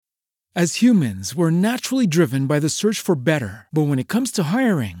As humans, we're naturally driven by the search for better. But when it comes to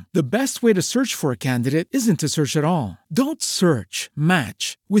hiring, the best way to search for a candidate isn't to search at all. Don't search,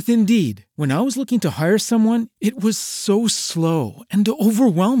 match with Indeed. When I was looking to hire someone, it was so slow and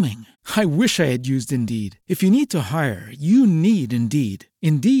overwhelming. I wish I had used Indeed. If you need to hire, you need Indeed.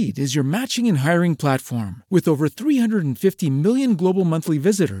 Indeed is your matching and hiring platform with over 350 million global monthly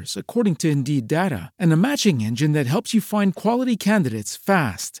visitors, according to Indeed data, and a matching engine that helps you find quality candidates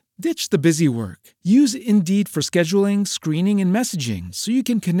fast. Ditch the busy work. Use Indeed for scheduling, screening, and messaging so you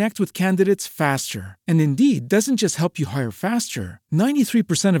can connect with candidates faster. And Indeed doesn't just help you hire faster.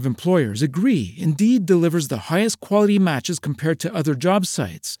 93% of employers agree Indeed delivers the highest quality matches compared to other job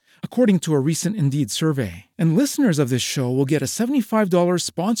sites, according to a recent Indeed survey. And listeners of this show will get a $75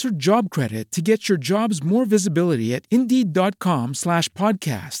 sponsored job credit to get your jobs more visibility at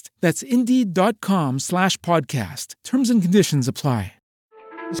Indeed.com/podcast. That's Indeed.com/podcast. Terms and conditions apply.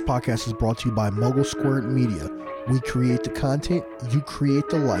 This podcast is brought to you by Mogul Squared Media. We create the content, you create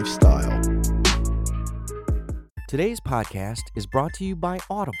the lifestyle. Today's podcast is brought to you by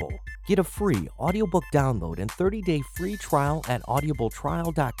Audible. Get a free audiobook download and 30-day free trial at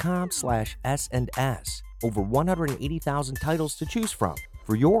audibletrial.com/S&S. Over 180,000 titles to choose from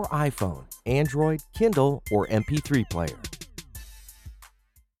for your iPhone, Android, Kindle, or MP3 player.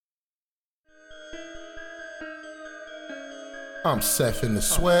 I'm Seth in the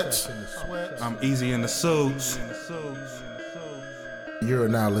Sweats. I'm Easy in the Suits. You're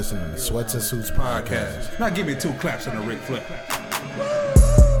now listening to Sweats and Suits Podcast. Now give me 2 claps and a Ric Flair.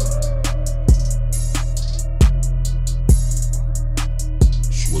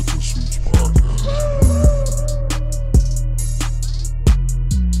 Sweats and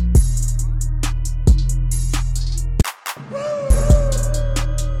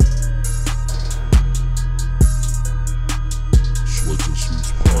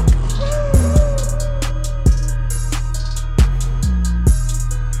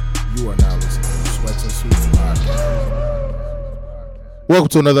Suits Podcast. Welcome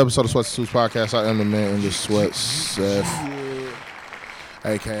to another episode of Sweats and Suits Podcast. I am the man in the sweats, Seth,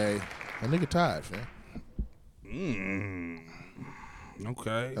 a.k.a. a nigga Todd, man.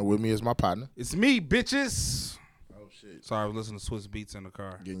 Okay. And with me is my partner. It's me, bitches. Oh, shit. Sorry, I was listening to Swiss Beats in the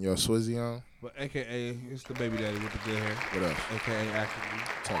car. Getting your Swizzy on. But a.k.a. it's the baby daddy with the good hair. What else? A.k.a. Actively.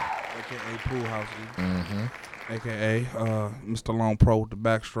 Tell me. A.k.a. Pool House D. Mm-hmm. A.k.a. Mr. Long Pro with the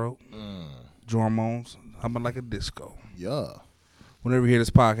backstroke. Jormones. Humming like a disco. Yeah. Whenever you hear this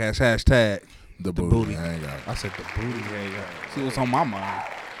podcast, hashtag The booty hangout. I said the booty hangout. See what's on my mind.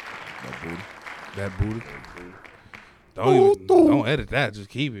 That booty. Don't edit that. Just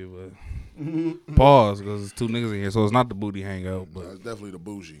keep it. But pause, because it's 2 niggas in here, so it's not the booty hangout. But It's definitely the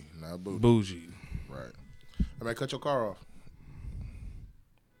bougie, not booty. Bougie. Right. I mean, cut your car off.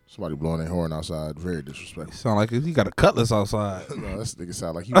 Somebody blowing their horn outside. Very disrespectful. Sound like you got a cutlass outside. No, this nigga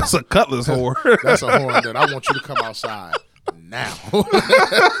sound like he. That's a cutlass horn. That's a horn that I want you to come outside now.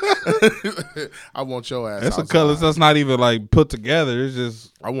 I want your ass That's outside. a cutlass that's not even like put together. It's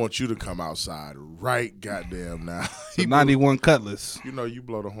just I want you to come outside right goddamn now. a 91 cutlass. You know, you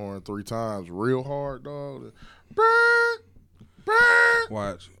blow the horn 3 times real hard, dog. Brrr, brrr.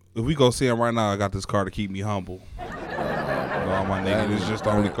 Watch. If we go see him right now, I got this car to keep me humble. Oh, my nigga, this is just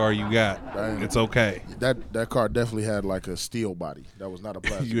the only car you got. It's okay. That car definitely had like a steel body. That was not a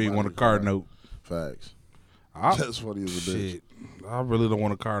plastic You ain't body. want a car note. Facts. That's funny as a bitch. Shit. I really don't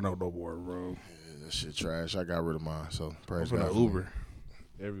want a car note no more, bro. Yeah, that shit trash. I got rid of mine, so I'm praise finna God. Uber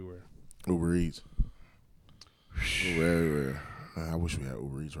everywhere. Uber Eats. Uber everywhere. Man, I wish we had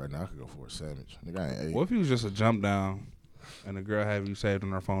Uber Eats right now. I could go for a sandwich. Nigga, I ain't ate. What if you was just a jump down and the girl have you saved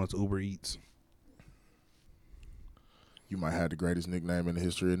on her phone? It's Uber Eats. You might have the greatest nickname in the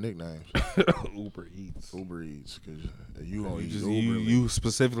history of nicknames. Uber Eats. Uber Eats, because you gonna eat Just, Uber. you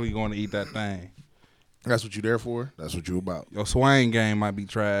specifically going to eat that thing. That's what you there for. That's what you about. Your swing game might be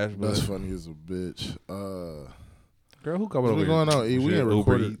trash, but That's funny as a bitch. girl, who coming over What's here? going on? E? We Shit, ain't Uber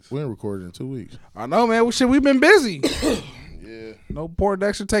recorded. Eats. We ain't recorded in 2 weeks. I know, man. We've been busy. Yeah. No Port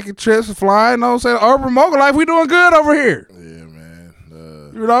Dexter taking trips, flying. No, saying urban mogul life. We doing good over here. Yeah, man.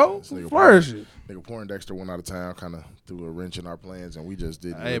 You know, this nigga flourishing. Nigga Poindexter went out of town, kind of threw a wrench in our plans, and we just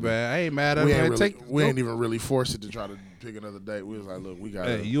didn't. Hey, really, man, I ain't mad at we it, ain't, man. really, we ain't even really forced it to try to pick another date. We was like, look, we got.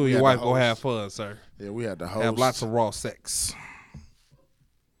 Hey, you and your wife go have fun, sir. Yeah, we had the host. Have lots of raw sex.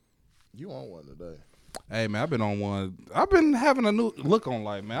 You on one today? Hey, man, I've been on one. I've been having a new look on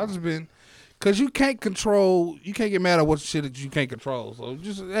life, man. I've just been, because you can't get mad at what shit that you can't control. So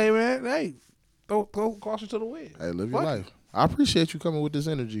just, hey, man, hey, throw caution to the wind. Hey, live your life. I appreciate you coming with this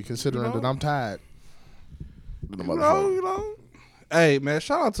energy, considering that I'm tired. You know. Hey, man,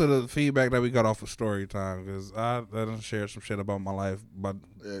 shout out to the feedback that we got off of Story Time, because I done shared some shit about my life by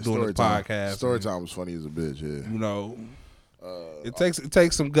doing this podcast. Story time was funny as a bitch, yeah. You know, it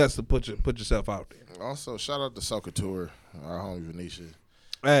takes some guts to put yourself out there. Also, shout out to Soca Tour, our homie Venetia.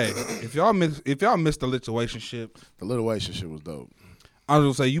 Hey, if y'all missed the Literationship, the Literationship was dope. I was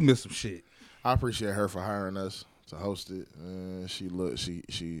gonna say you missed some shit. I appreciate her for hiring us to host it.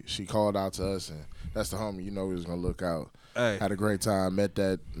 She called out to us, and that's the homie. You know we was gonna look out. Hey. Had a great time. Met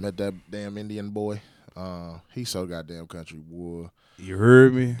that damn Indian boy. He's so goddamn country, boy. You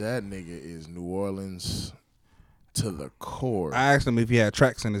heard me? That nigga is New Orleans to the core. I asked him if he had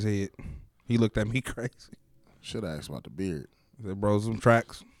tracks in his head. He looked at me crazy. Should have asked about the beard. I said, bro, some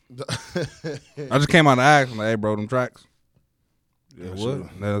tracks. I just came out and asked him, like, hey, bro, them tracks. Yeah,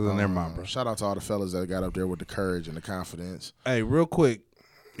 what? Never mind, bro. Shout out to all the fellas that got up there with the courage and the confidence. Hey, real quick,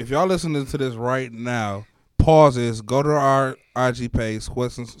 if y'all listening to this right now, pause this, go to our IG page,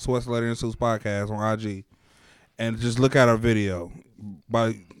 Sweats Letter and Suits Podcast on IG, and just look at our video.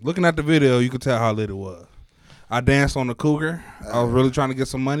 By looking at the video, you can tell how lit it was. I danced on the Cougar. I was really trying to get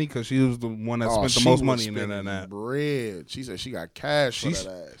some money because she was the one that spent the most money in there than that. Bread. She said she got cash for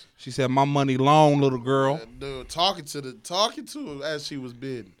that ass. She said, "My money long, little girl." Dude, talking to her as she was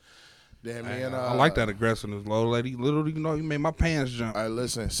bidding. Damn, man. I like that aggressiveness, little lady. Literally, you made my pants jump. All right,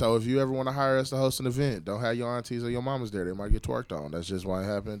 listen. So if you ever want to hire us to host an event, don't have your aunties or your mamas there. They might get twerked on. That's just what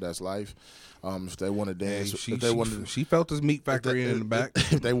happened. That's life. If they want to dance, she felt this meat factory in the back.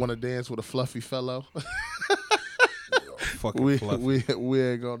 If they want to dance with a fluffy fellow. Fucking fluffy. We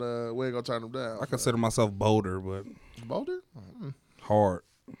ain't gonna turn them down. I consider myself bolder, but bolder, hard.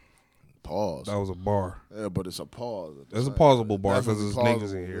 Pause. That was a bar. Yeah, but it's a pause. It's a pausable bar because it's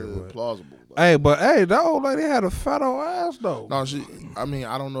niggas in here. Yeah, plausible. Hey, that old lady had a fat old ass though. No,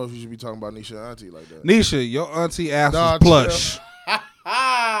 I don't know if you should be talking about Nisha auntie like that. Nisha, your auntie ass was plush.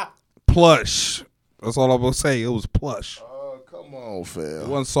 Plush. That's all I'm gonna say. It was plush. Come on, fam. It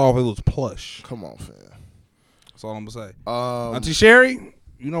wasn't soft. It was plush. Come on, fam. That's all I'm gonna say. Auntie Sherry,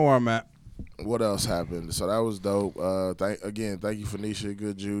 you know where I'm at. What else happened? So that was dope. Thank you for Nisha,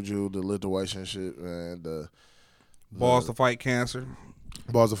 good juju, the Literationship, and Balls to Fight Cancer.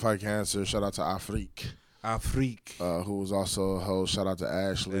 Balls to Fight Cancer. Shout out to Afrique. Who was also a host. Shout out to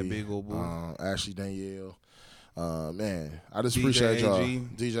Ashley. That big old boy. Ashley Danielle. Man, I just DJ appreciate y'all. AG.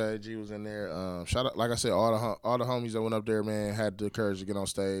 DJ AG was in there. Shout out, like I said, all the homies that went up there, man, had the courage to get on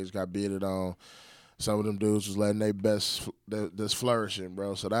stage, got bidded on. Some of them dudes was letting their best that's flourishing,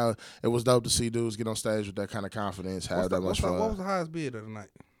 bro. So it was dope to see dudes get on stage with that kind of confidence, have that much fun. What was the highest bid of the night?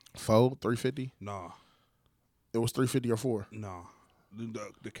 350? Nah. It was 350 or 4? Nah.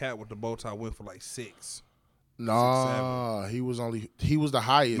 The cat with the bow tie went for like 6. Nah, 6, he was the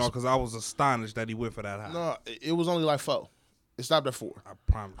highest. No, because I was astonished that he went for that high. No, it was only like 4. It stopped at 4. I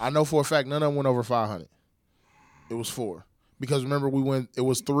promise. I know for a fact none of them went over 500. It was 4 because remember it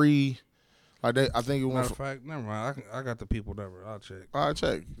was 3. I think it went. Matter of fact, never mind. I got the people number. I'll check. All right,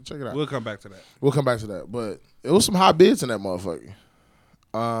 check it out. We'll come back to that. But it was some hot bids in that motherfucker.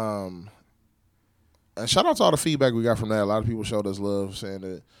 And shout out to all the feedback we got from that. A lot of people showed us love, saying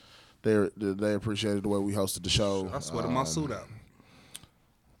that they appreciated the way we hosted the show. I sweated my suit out.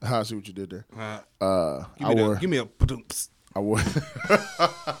 I see what you did there. Give me a.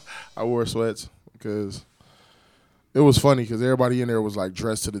 I wore sweats because. It was funny because everybody in there was like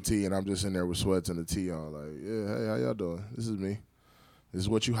dressed to the T, and I'm just in there with sweats and the T on. Like, yeah, hey, how y'all doing? This is me. This is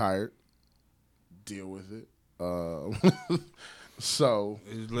what you hired. Deal with it. So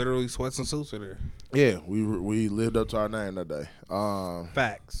it's literally sweats and suits in there. Yeah, we lived up to our name that day.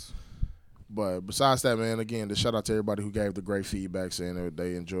 Facts. But besides that, man, again, the shout out to everybody who gave the great feedback, saying that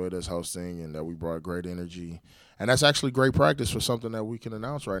they enjoyed us hosting and that we brought great energy. And that's actually great practice for something that we can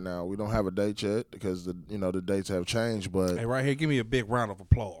announce right now. We don't have a date yet because the dates have changed. But hey, right here, give me a big round of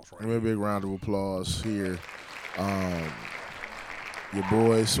applause. Give me a big round of applause here. Your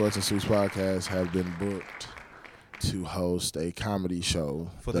boys, Sweats and Suits Podcast, have been booked to host a comedy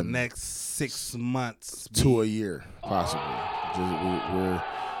show for the next 6 months to a year, possibly.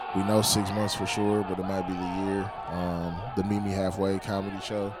 We know 6 months for sure, but it might be the year. The Meet Me Halfway comedy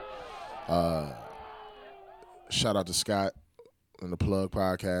show. Shout out to Scott and the Plug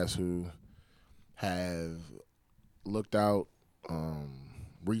Podcast who have looked out,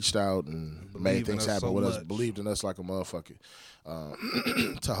 reached out, and made things happen with us. Believed in us like a motherfucker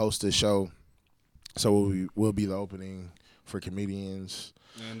to host this show. So we'll be the opening for comedians.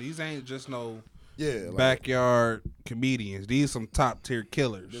 And these ain't just no backyard comedians. These some top tier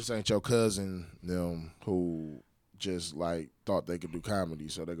killers. This ain't your cousin who just like thought they could do comedy,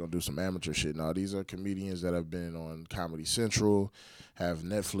 so they're gonna do some amateur shit. Now these are comedians that have been on Comedy Central, have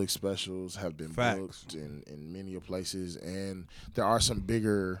Netflix specials, have been booked in many places, and there are some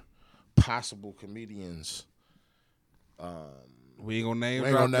bigger possible comedians. We ain't gonna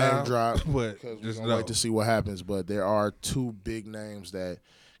name drop, but we're gonna wait to see what happens. But there are two big names that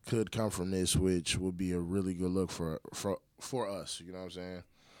could come from this, which would be a really good look for us. You know what I'm saying?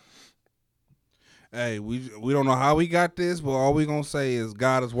 Hey, we don't know how we got this, but all we gonna say is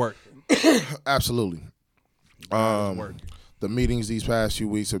God is working. Absolutely. God is working. The meetings these past few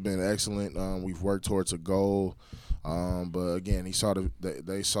weeks have been excellent. We've worked towards a goal. But again,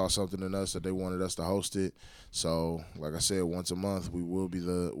 they saw something in us that they wanted us to host it. So, like I said, once a month we will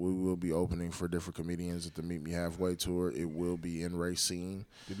be opening for different comedians at the Meet Me Halfway tour. It will be in Racine.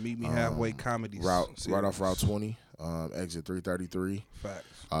 The Meet Me Halfway comedy route right off Route 20, exit 333. Facts.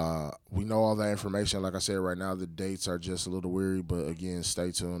 We know all that information. Like I said, right now the dates are just a little weary, but again,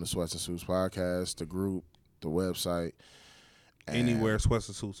 stay tuned. The Sweats and Suits podcast, the group, the website, anywhere Sweats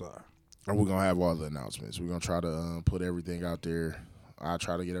and Suits are. And we're going to have all the announcements. We're going to try to put everything out there. I'll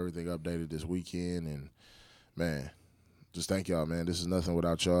try to get everything updated this weekend. And, man, just thank y'all, man. This is nothing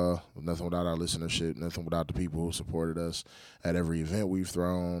without y'all, nothing without our listenership, nothing without the people who supported us at every event we've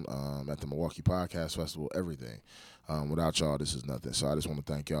thrown, at the Milwaukee Podcast Festival, everything. Without y'all, this is nothing. So I just want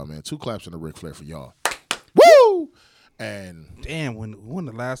to thank y'all, man. 2 claps and a Ric Flair for y'all. Woo! And damn, when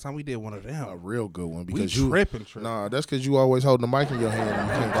the last time we did one of them? A real good one. Because we tripping. Nah, that's because you always holding the mic in your hand and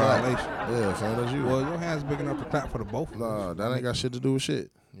you can't clap. Yeah, fam, that's you. Well, your hand's big enough to clap for the both of us. Nah, that ain't got shit to do with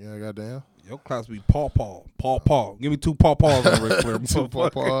shit. Yeah, goddamn. Your claps be paw. Give me 2 paws on Ric Flair. 2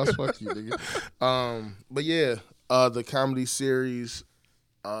 paws. Fuck you, nigga. But yeah, the comedy series,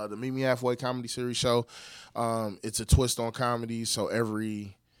 the Meet Me Halfway comedy series show, it's a twist on comedy, so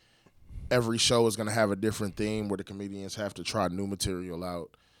every show is going to have a different theme where the comedians have to try new material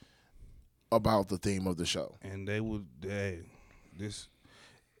out about the theme of the show. And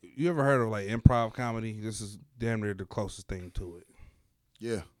you ever heard of like improv comedy? This is damn near the closest thing to it.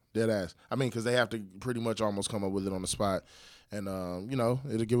 Yeah, dead ass. I mean, because they have to pretty much almost come up with it on the spot. And,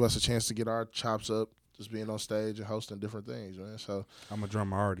 it'll give us a chance to get our chops up, just being on stage and hosting different things, man. So I'm a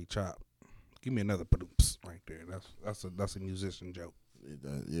drummer already chopped. Give me another ba-doops right there. That's a musician joke.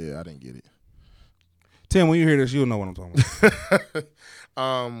 Yeah, I didn't get it. Tim, when you hear this, you'll know what I'm talking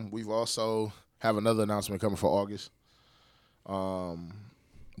about. We've also have another announcement coming for August.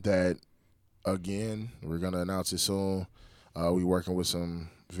 That again, we're gonna announce it soon. We're working with some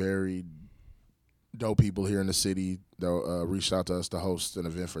very dope people here in the city that reached out to us to host an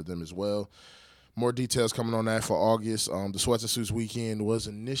event for them as well. More details coming on that for August. The Sweats and Suits weekend was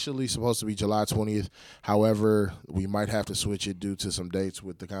initially supposed to be July 20th. However, we might have to switch it due to some dates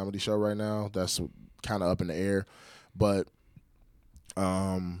with the comedy show right now. That's kind of up in the air. But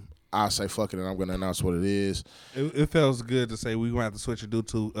I'll say fuck it, and I'm going to announce what it is. It feels good to say we're going to have to switch it due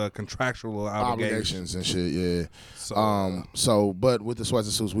to contractual obligations and shit, yeah. But with the Sweats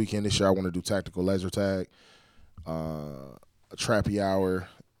and Suits weekend this year, I want to do tactical laser tag, a trappy hour,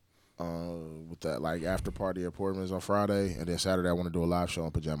 with that like after party at Portman's on Friday, and then Saturday I want to do a live show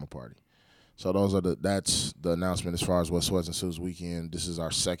on Pajama Party. So that's the announcement as far as what Sweats and Suits weekend. This is our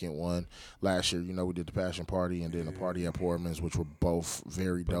second one. Last year, we did the Passion Party and then the party at Portman's, which were both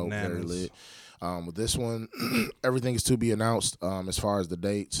very dope, very lit. With this one, everything is to be announced as far as the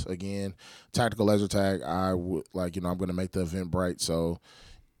dates. Again, tactical laser tag, I would I'm going to make the event bright, so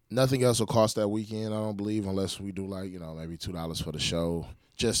nothing else will cost that weekend, I don't believe, unless we do maybe $2 for the show.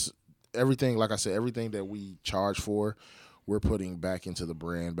 Just everything, like I said, everything that we charge for, we're putting back into the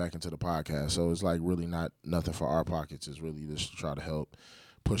brand, back into the podcast. So it's really nothing for our pockets. It's really just to try to help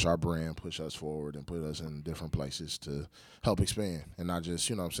push our brand, push us forward, and put us in different places to help expand and not just,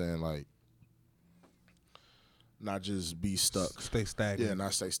 not just be stuck. Stay stagnant. Yeah,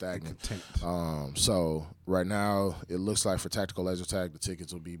 not stay stagnant. Content. So right now, it looks like for tactical laser tag, the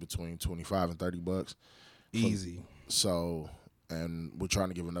tickets will be between $25 and $30. Easy. And we're trying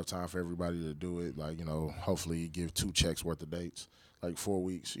to give enough time for everybody to do it. Hopefully give 2 checks worth of dates, 4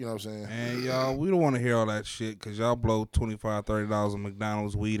 weeks. You know what I'm saying? And y'all, we don't want to hear all that shit because y'all blow $25, $30 on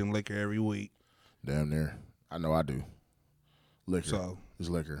McDonald's weed and liquor every week. Damn near. I know I do. Liquor. So it's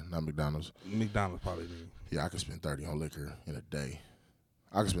liquor, not McDonald's. McDonald's probably do. Yeah, I could spend 30 on liquor in a day.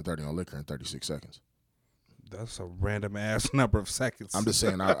 I could spend 30 on liquor in 36 seconds. That's a random ass number of seconds. I'm just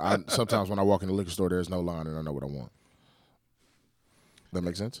saying, I sometimes when I walk in the liquor store, there's no line and I know what I want. That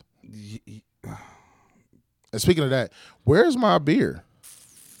makes sense? And speaking of that, where's my beer?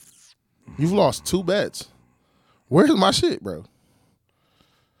 You've lost 2 bets. Where's my shit, bro?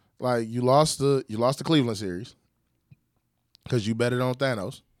 You lost the Cleveland series. because you betted on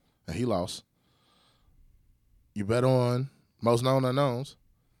Thanos, and he lost. You bet on Most Known Unknowns.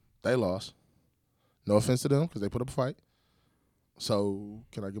 They lost. No offense to them, because they put up a fight. So,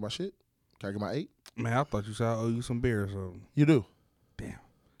 can I get my shit? Can I get my 8? Man, I thought you said I owe you some beer or something. You do. Damn.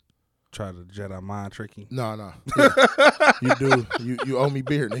 Try to Jedi mind trick you. No. Yeah. You do. You owe me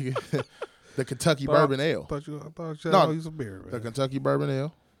beer, nigga. The Kentucky Bourbon Ale. I thought you said I owe you some beer, man. The Kentucky Bourbon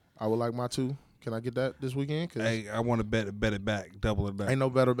Ale. I would like my 2. Can I get that this weekend? Hey, I want to bet it back, double it back. Ain't no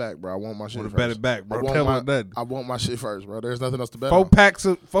better back, bro. I want my shit first. Bet it back, bro. I want my shit first, bro. There's nothing else to bet 4 on. packs.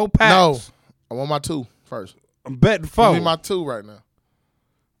 No, I want my 2 first. I'm betting 4. Give me my 2 right now.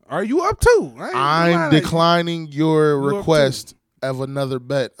 Are you up 2? I'm declining your request of another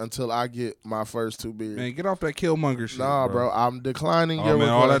bet until I get my first 2 beers. Man, get off that Killmonger shit. Nah, bro. I'm declining your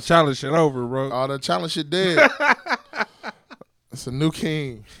request. All that challenge shit over, bro. All that challenge shit dead. It's a new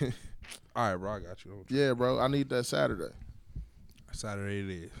king. All right, bro. I got you. Yeah, bro. I need that Saturday. Saturday it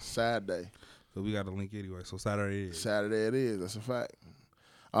is. Saturday. So we got to link anyway. So Saturday it is. Saturday it is. That's a fact.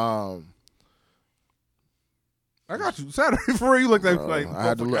 I got you. Saturday for you. Look like I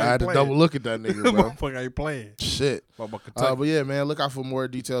had to double look at that nigga, bro. Motherfucker ain't playing. Shit. But yeah, man, look out for more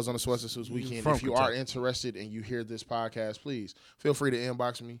details on the Sweats and Suits weekend. If you are interested and you hear this podcast, please feel free to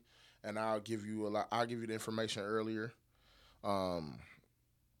inbox me, and I'll give you the information earlier,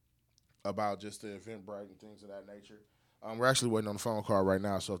 about just the Eventbrite and things of that nature. We're actually waiting on the phone call right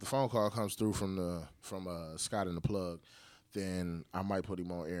now, so if the phone call comes through from Scott in the plug, then I might put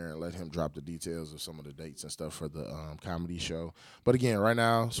him on air and let him drop the details of some of the dates and stuff for the comedy show. But again, right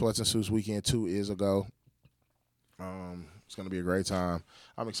now, Sweats and Suits Weekend 2 is a go. It's going to be a great time.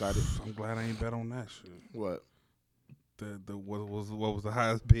 I'm excited. I'm glad I ain't bet on that shit. What? What was the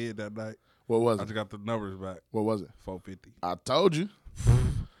highest bid that night? What was it? I just got the numbers back. What was it? 450. I told you.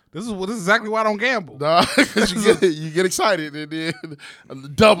 This is exactly why I don't gamble. Nah, because you get excited and then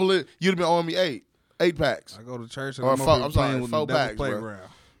double it. You'd have been owing me 8 packs. I go to church and or I'm 4 packs, bro.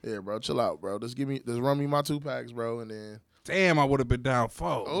 Yeah, bro, chill out, bro. Just run me my 2 packs, bro, and then. Damn, I would have been down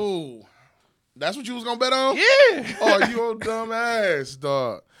 4. Oh, that's what you was gonna bet on? Yeah. Oh, you old dumb ass,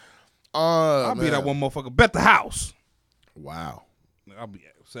 dog. I'll be that one motherfucker. Bet the house. Wow. I'll be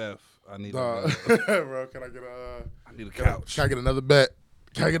Seth. I need bro. Can I get I need a couch. Can I get another bet?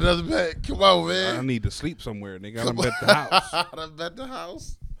 Come on, man. I need to sleep somewhere, nigga. I done bet the house. I done bet the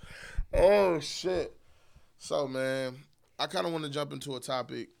house. Oh shit. So man, I kind of want to jump into a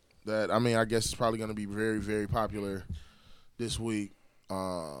topic that I guess is probably going to be very, very popular this week.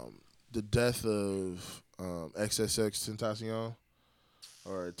 The death of XXX Tentacion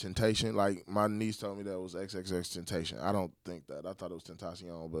or Temptation. Like my niece told me that was XXX Temptation. I don't think that. I thought it was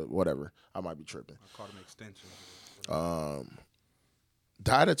Tentacion, but whatever. I might be tripping. I called him extension.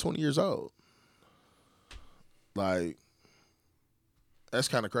 Died at 20 years old. Like, that's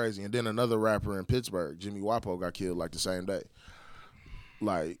kind of crazy. And then another rapper in Pittsburgh, Jimmy Wapo, got killed like the same day.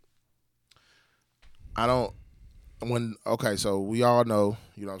 Like, so we all know,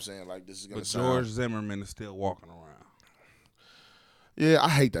 you know what I'm saying? Like, this is going to sound. George Zimmerman is still walking around. Yeah, I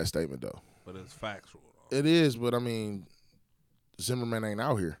hate that statement, though. But it's factual. It is, but Zimmerman ain't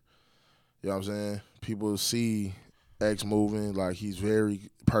out here. You know what I'm saying? People see X moving, like he's very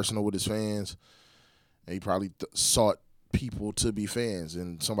personal with his fans, and he probably sought people to be fans,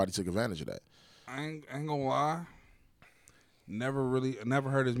 and somebody took advantage of that. I ain't gonna lie. Never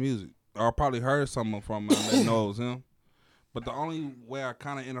heard his music. Or I probably heard something from him that knows him. But the only way I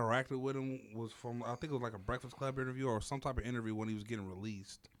kind of interacted with him was from, I think it was like a Breakfast Club interview or some type of interview when he was getting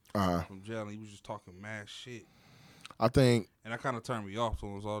released from jail, and he was just talking mad shit. And that kind of turned me off to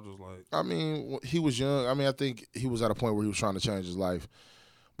him, so I was just like. He was young. I think he was at a point where he was trying to change his life.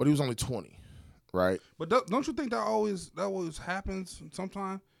 But he was only 20, right? But don't you think that always happens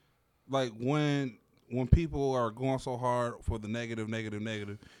sometimes? Like when people are going so hard for the negative,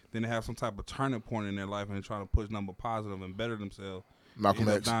 then they have some type of turning point in their life and they're trying to push number positive and better themselves. Malcolm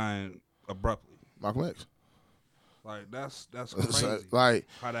X. Dying abruptly. Malcolm X. Like, that's crazy. Like,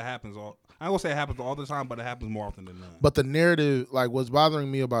 how that happens I ain't gonna say it happens all the time, but it happens more often than not. But the narrative, like what's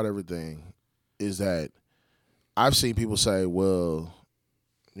bothering me about everything is that I've seen people say, well,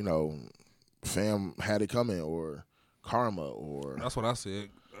 you know, fam had it coming or karma or. That's what I said.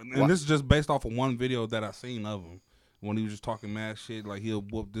 And this is just based off of one video that I seen of him when he was just talking mad shit, like he'll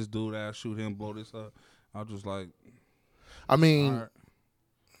whoop this dude ass, shoot him, blow this up. I was just like. Right.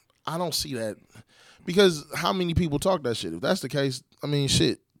 I don't see that. Because how many people talk that shit? If that's the case,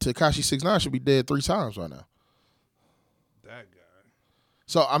 shit, Tekashi 6ix9ine should be dead 3 times right now. That guy.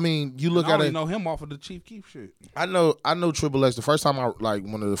 So you look at it. I only know him off of the Chief Keef shit. I know Triple X. The first time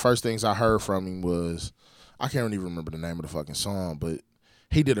one of the first things I heard from him was, I can't even remember the name of the fucking song, but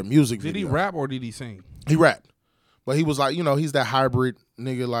he did a music video. Did he rap or did he sing? He rapped. But he was like, he's that hybrid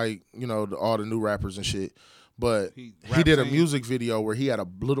nigga like, all the new rappers and shit. But he did a music video where he had a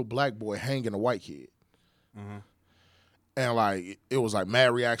little black boy hanging a white kid. Mm-hmm. And like, it was like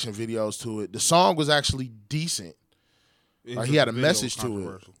mad reaction videos to it. The song was actually decent. Like he had a message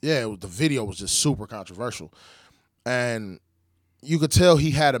to it. Yeah, the video was just super controversial. And you could tell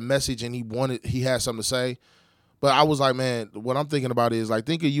he had a message and he had something to say. But I was like, man, what I'm thinking about is like,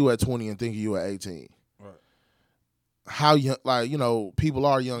 think of you at 20 and think of you at 18. Right. How young, like, people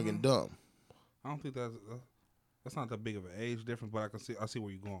are young and dumb. I don't think that's not that big of an age difference, but I see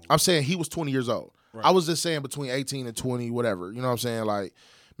where you're going. I'm saying he was 20 years old. Right. I was just saying between 18 and 20, whatever. You know what I'm saying? Like,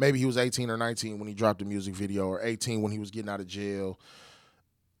 maybe he was 18 or 19 when he dropped the music video, or 18 when he was getting out of jail.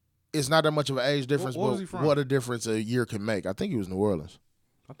 It's not that much of an age difference, but what a difference a year can make. I think he was New Orleans.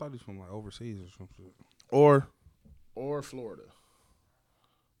 I thought he was from like overseas or something. Or Florida.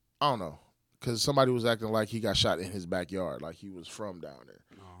 I don't know. Because somebody was acting like he got shot in his backyard, like he was from down there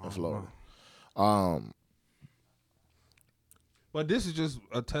in Florida. But this is just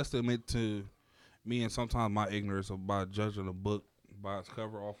a testament to me and sometimes my ignorance about judging a book by its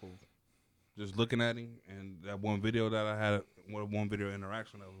cover off of just looking at him and that one video that I had, one video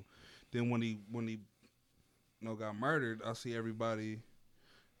interaction of him. Then when he got murdered, I see everybody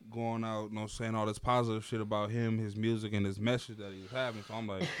going out, saying all this positive shit about him, his music, and his message that he was having. So I'm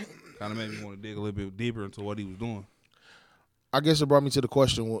like, kind of made me want to dig a little bit deeper into what he was doing. I guess it brought me to the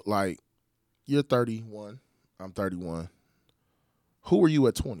question, like, you're 31, I'm 31. Who were you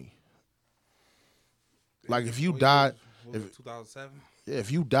at 20? Like, if you died... 2007? Yeah,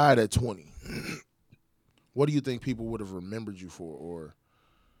 if you died at 20, what do you think people would have remembered you for? Or,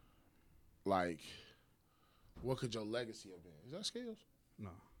 like, what could your legacy have been? Is that Scales? No.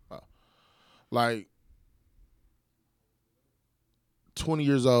 Oh. Like, 20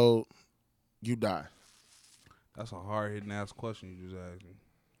 years old, you die. That's a hard-hitting ass question you just asked me.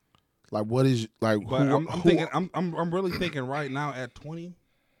 Like, what is, like, but I'm really thinking right now at 20,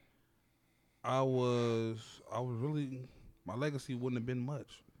 I was really, my legacy wouldn't have been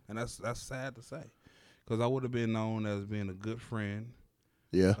much. And that's sad to say. Because I would have been known as being a good friend.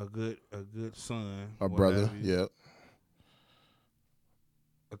 Yeah. A good son. A brother, yeah.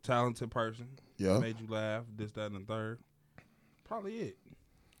 A talented person. Yeah. Made you laugh, this, that, and the third. Probably it.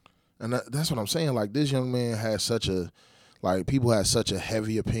 And that's what I'm saying. Like, this young man has such a, like, people had such a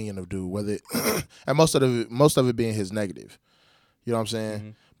heavy opinion of dude, whether and most of it being his negative. You know what I'm saying? Mm-hmm.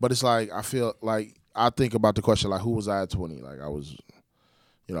 But it's like, I feel like, I think about the question, like, who was I at 20? Like, I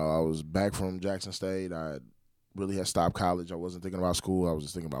was back from Jackson State. I really had stopped college. I wasn't thinking about school. I was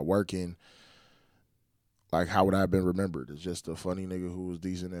just thinking about working. Like, how would I have been remembered? As just a funny nigga who was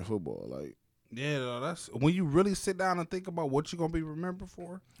decent in football. Like, yeah, that's when you really sit down and think about what you're gonna be remembered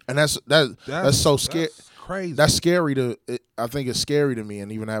for. And that's so scary. That's crazy. That's scary I think it's scary to me.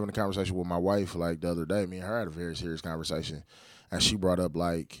 And even having a conversation with my wife like the other day, me and her had a very serious conversation, and she brought up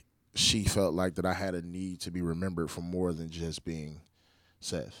like she felt like that I had a need to be remembered for more than just being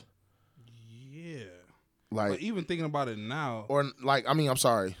Seth. Yeah. Like, but even thinking about it now, or like, I mean, I'm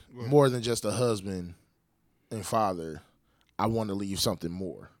sorry, more than just a husband and father. I want to leave something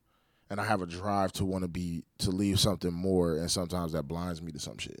more. And I have a drive to want to leave something more, and sometimes that blinds me to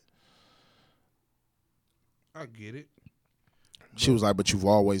some shit. I get it. She was like, but you've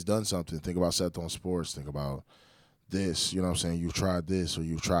always done something. Think about Seth on Sports. Think about this. You know what I'm saying? You've tried this or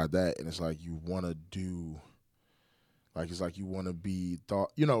you've tried that. And it's like you want to do, like, it's like you want to be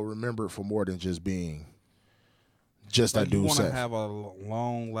remembered for more than just being just like that dude Seth. You want to have a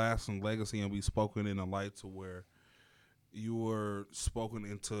long-lasting legacy and be spoken in a light to where you were spoken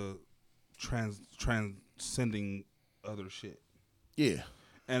into transcending other shit. Yeah.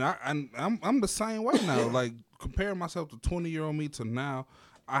 And I'm the same way now. Like, comparing myself to 20-year-old me to now,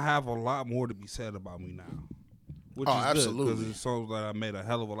 I have a lot more to be said about me now. Which is absolutely. Because it shows that I made a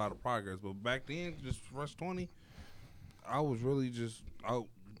hell of a lot of progress. But back then, just fresh 20, I was really just out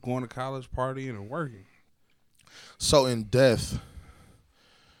going to college, partying, and working. So in death,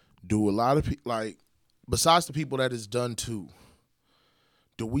 do a lot of people, like, besides the people that it's done to,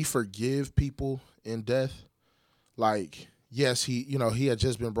 do we forgive people in death? Like, yes, he had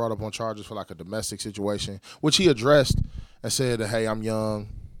just been brought up on charges for like a domestic situation, which he addressed and said that, hey, I'm young.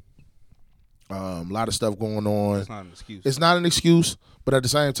 A lot of stuff going on. It's not an excuse. It's not an excuse, but at the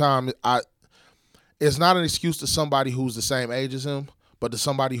same time, it's not an excuse to somebody who's the same age as him, but to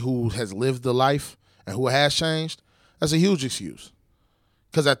somebody who has lived the life and who has changed, that's a huge excuse.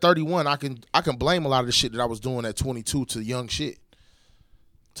 Because at 31, I can blame a lot of the shit that I was doing at 22 to young shit.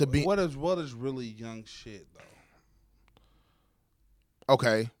 To be what is really young shit though?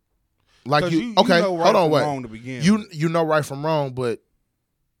 Okay. Like you okay, know right hold on, from wait. wrong to begin You know right from wrong, but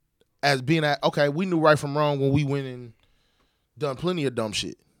as being we knew right from wrong when we went and done plenty of dumb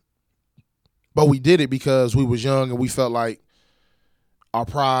shit. But we did it because we was young and we felt like our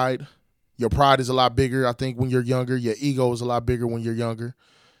pride. Your pride is a lot bigger, I think, when you're younger. Your ego is a lot bigger when you're younger.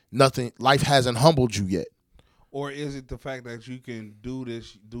 Life hasn't humbled you yet. Or is it the fact that you can do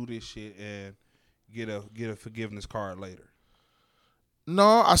this shit and get a forgiveness card later?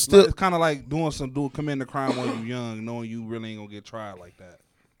 No, I still. It's kind of like committing a crime when you're young, knowing you really ain't gonna get tried like that.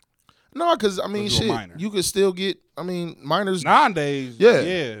 No, because I mean, shit, you could still get. I mean, minors nowadays.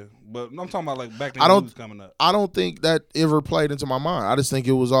 Yeah. But I'm talking about like back then when he was coming up. I don't think that ever played into my mind. I just think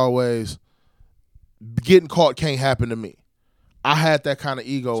it was always getting caught can't happen to me. I had that kind of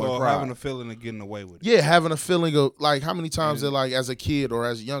ego and pride. Having a feeling of getting away with it. Yeah, having a feeling of like how many times that like as a kid or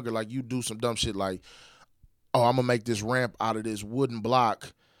as a younger, like you do some dumb shit like, oh, I'm gonna make this ramp out of this wooden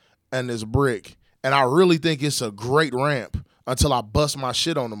block and this brick, and I really think it's a great ramp until I bust my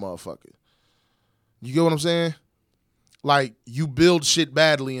shit on the motherfucker. You get what I'm saying? Like you build shit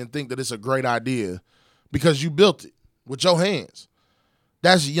badly and think that it's a great idea because you built it with your hands.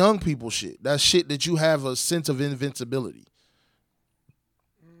 That's young people shit. That's shit that you have a sense of invincibility.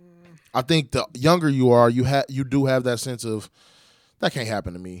 I think the younger you are, you do have that sense of that can't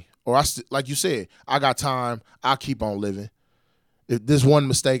happen to me. Or like you said, I got time. I'll keep on living. If this one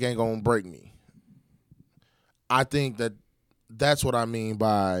mistake ain't gonna break me. I think that's what I mean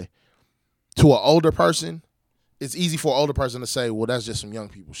by to an older person. It's easy for an older person to say, "Well, that's just some young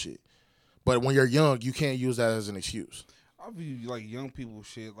people shit." But when you're young, you can't use that as an excuse. I view like young people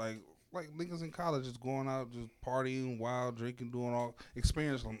shit like niggas in college just going out, just partying, wild, drinking, doing all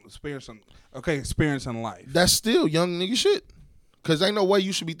experiencing life. That's still young nigga shit. Cause ain't no way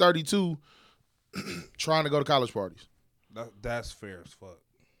you should be 32 trying to go to college parties. That's fair as fuck.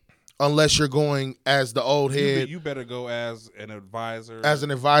 Unless you're going as the old head. You better go as an advisor.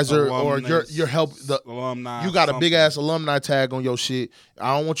 Or your help the alumni. You got a big ass alumni tag on your shit.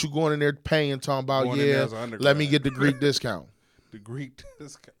 I don't want you going in there paying talking about let me get the Greek discount. The Greek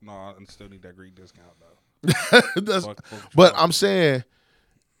discount. No, I still need that Greek discount though. But I'm saying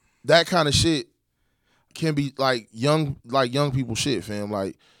that kind of shit can be like young people shit, fam.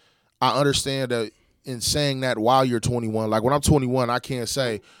 Like I understand that in saying that while you're 21, like when I'm 21, I can't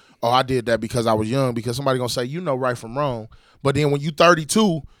say, oh, I did that because I was young, because somebody gonna say, you know right from wrong. But then when you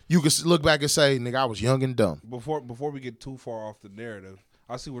 32, you can look back and say, nigga, I was young and dumb. Before we get too far off the narrative,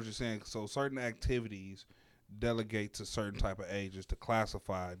 I see what you're saying. So certain activities delegate to certain type of ages to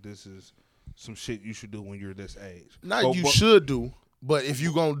classify this is some shit you should do when you're this age. Should do, but if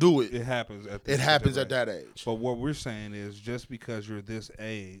you gonna do it, it happens at that age. But what we're saying is just because you're this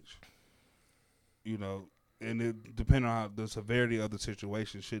age, you know, and it depending on how the severity of the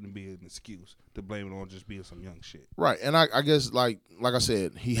situation shouldn't be an excuse to blame it on just being some young shit. Right. And I guess like I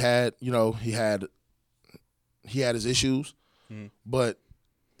said, he had his issues, but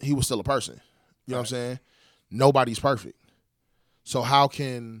he was still a person. You know what I'm saying? Nobody's perfect. So how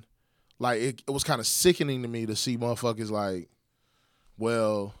can, like, it was kind of sickening to me to see motherfuckers like,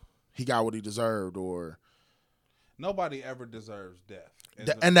 well, he got what he deserved, or nobody ever deserves death.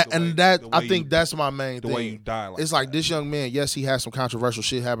 I think that's my main thing. The way you die, it's like this young man. Yes, he has some controversial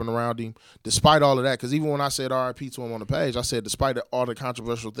shit happening around him. Despite all of that, because even when I said R.I.P. to him on the page, I said despite all the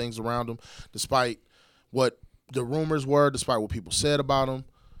controversial things around him, despite what the rumors were, despite what people said about him,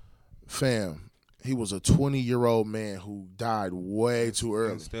 fam, he was a 20-year-old man who died way too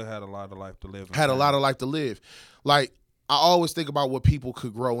early. And still had a lot of life to live. Had a lot of life to live. Like, I always think about what people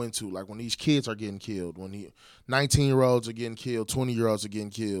could grow into. Like when these kids are getting killed, when 19-year-olds are getting killed, 20-year-olds are getting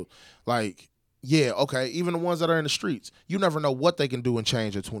killed. Like, yeah, okay, even the ones that are in the streets, you never know what they can do and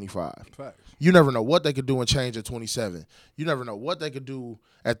change at 25. Facts. You never know what they could do and change at 27. You never know what they could do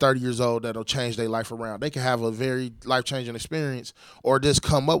at 30 years old that'll change their life around. They could have a very life-changing experience or just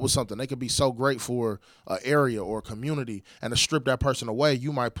come up with something. They could be so great for an area or a community, and to strip that person away,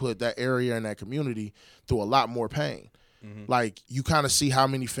 you might put that area and that community through a lot more pain. Mm-hmm. Like, you kind of see how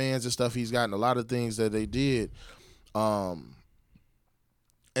many fans and stuff he's gotten, a lot of things that they did. And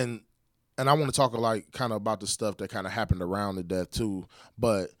I want to talk kind of about the stuff that kind of happened around the death too.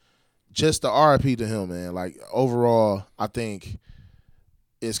 But just the RIP to him, man. Like, overall, I think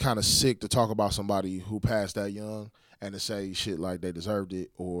it's kind of sick to talk about somebody who passed that young and to say shit like they deserved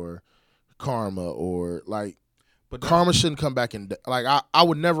it or karma or like, but karma shouldn't come back in death. Like, I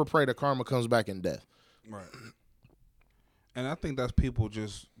would never pray that karma comes back in death. Right. And I think that's people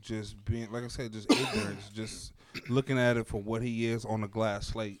just being, like I said, just ignorance, just looking at it for what he is on the glass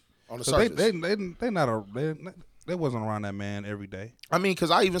slate. On the surface. They wasn't around that man every day. I mean, because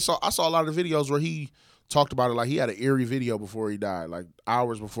I saw a lot of videos where he talked about it. Like, he had an eerie video before he died, like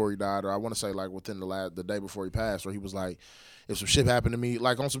hours before he died, or I want to say like within the day before he passed, where he was like, if some shit happened to me,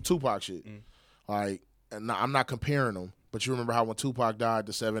 like on some Tupac shit. Like, and I'm not comparing them, but you remember how when Tupac died,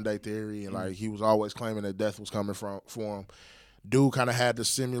 the 7-day theory, and like he was always claiming that death was coming for him. Dude kind of had the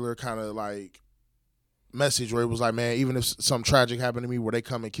similar kind of like message where it was like, man, even if something tragic happened to me where they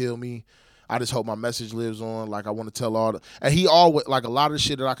come and kill me, I just hope my message lives on. Like, I want to tell and he always, like, a lot of the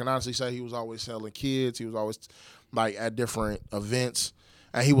shit that I can honestly say, he was always telling kids. He was always, like, at different events.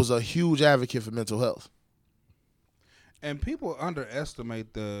 And he was a huge advocate for mental health. And people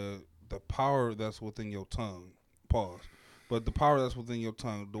underestimate the power that's within your tongue. Pause. But the power that's within your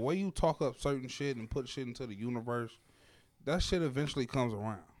tongue, the way you talk up certain shit and put shit into the universe, that shit eventually comes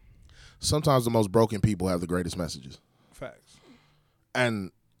around. Sometimes the most broken people have the greatest messages. Facts.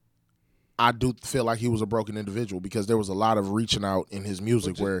 And I do feel like he was a broken individual because there was a lot of reaching out in his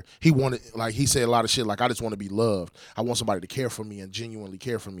music where he wanted, like, he said a lot of shit like, I just want to be loved. I want somebody to care for me and genuinely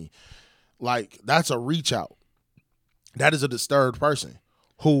care for me. Like, that's a reach out. That is a disturbed person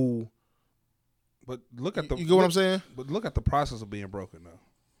who. But look at the. You get what I'm saying? But look at the process of being broken, though.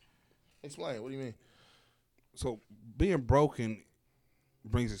 Explain. What do you mean? So being broken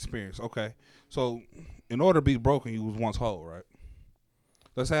brings experience. Okay. So in order to be broken, you was once whole, right?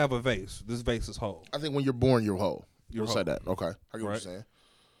 Let's have a vase. This vase is whole. I think when you're born, you're whole. You're say whole. that. Okay. I get what you're saying.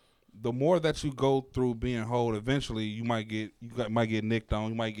 The more that you go through being whole, eventually you might get nicked on,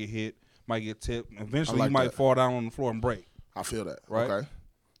 you might get hit, might get tipped. Eventually you might fall down on the floor and break. I feel that. Right? Okay.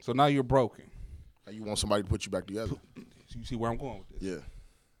 So now you're broken. And you want somebody to put you back together. You see where I'm going with this? Yeah.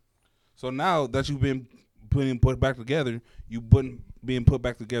 So now that you've been put back together, being put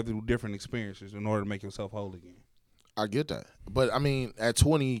back together through different experiences in order to make yourself whole again. I get that. But, I mean, at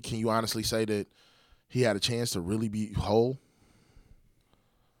 20, can you honestly say that he had a chance to really be whole?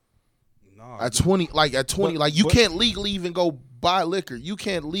 No. At 20, you can't legally even go buy liquor. You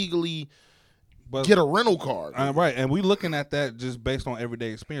can't legally get a rental car. Right, and we looking at that just based on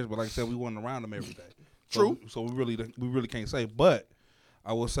everyday experience. But like I said, we wasn't around them every day. True. So we really can't say. But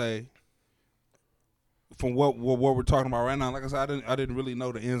I will say, from what we're talking about right now, like I said, I didn't really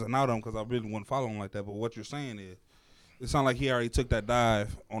know the ins and outs of them because I really wasn't following like that. But what you're saying is, it sounds like he already took that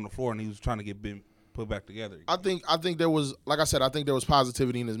dive on the floor and he was trying to get put back together again. I think there was, like I said, I think there was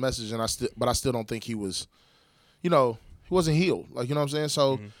positivity in his message, and I still don't think he was, he wasn't healed. Like, you know what I'm saying?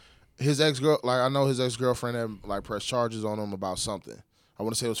 So his ex-girl, like, I know his ex-girlfriend had like pressed charges on him about something. I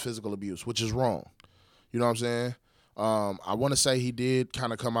want to say it was physical abuse, which is wrong. You know what I'm saying? I want to say he did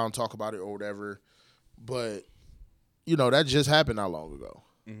kind of come out and talk about it or whatever, but that just happened not long ago.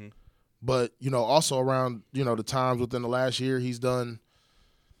 Mm-hmm. But, also around, the times within the last year, he's done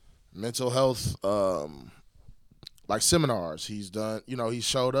mental health, like seminars. He's done, he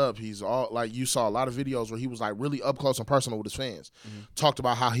showed up. He's all, like, you saw a lot of videos where he was like really up close and personal with his fans. Mm-hmm. Talked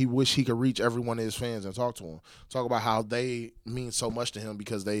about how he wished he could reach every one of his fans and talk to them. Talk about how they mean so much to him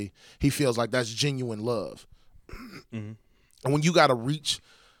because he feels like that's genuine love. Mm-hmm. And when you got to reach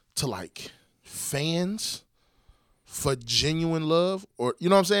to like fans for genuine love, or, you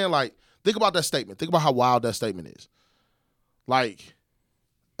know what I'm saying? Like, think about that statement. Think about how wild that statement is. Like,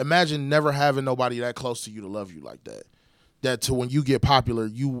 imagine never having nobody that close to you to love you like that. That to when you get popular,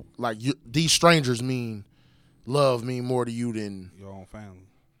 these strangers mean more to you than your own family.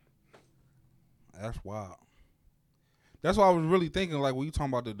 That's wild. That's why I was really thinking, like, when you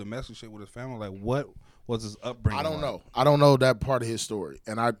talking about the domestic shit with his family, like, what was his upbringing? I don't know. I don't know that part of his story,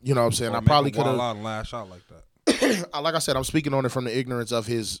 and you know what I'm saying. I probably could have lash out like that. Like I said, I'm speaking on it from the ignorance of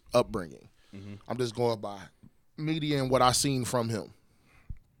his upbringing. Mm-hmm. I'm just going by media and what I seen from him.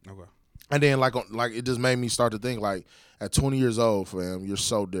 Okay. And then like it just made me start to think, like, at 20 years old, fam, you're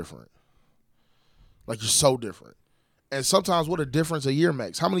so different. Like, you're so different. And sometimes what a difference a year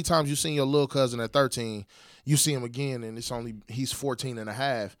makes. How many times you seen your little cousin at 13, you see him again and he's 14 and a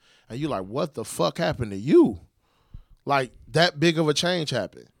half, and you're like, what the fuck happened to you? Like, that big of a change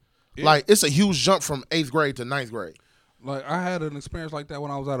happened. Yeah. Like, it's a huge jump from 8th grade to 9th grade. Like, I had an experience like that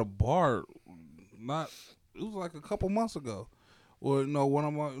when I was at a bar. It was like a couple months ago. Or,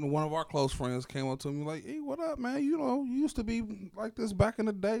 one of our close friends came up to me like, hey, what up, man? You used to be like this back in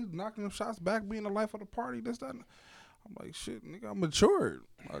the day, knocking them shots back, being the life of the party, this, that. I'm like, shit, nigga, I'm matured.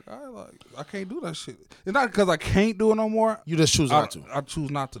 I can't do that shit. It's not because I can't do it no more. You just choose not to. I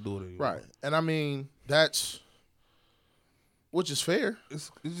choose not to do it anymore. Right. And I mean, which is fair.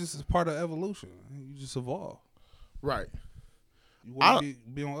 It's just part of evolution. You just evolve. Right. You want to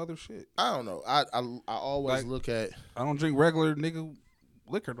be on other shit. I don't know. I always look at. I don't drink regular nigga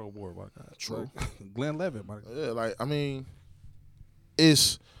liquor no more. My God. True. Like, Glenlivet. My God. Yeah, like I mean,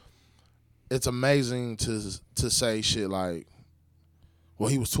 it's amazing to say shit like, well,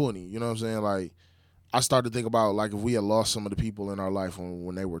 he was 20. You know what I'm saying? Like, I started to think about like if we had lost some of the people in our life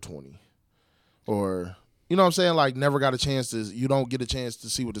when they were 20, or you know what I'm saying? Like, never got a chance to. You don't get a chance to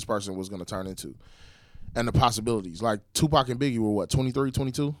see what this person was going to turn into. And the possibilities. Like, Tupac and Biggie were what, 23,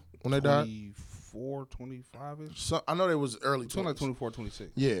 22 when they died? 24, 25-ish? So, I know they was early 20s. Like 24,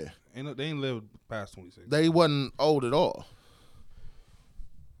 26. Yeah. They ain't lived past 26. They wasn't old at all.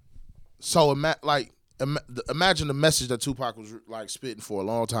 So, imagine the message that Tupac was, like, spitting for a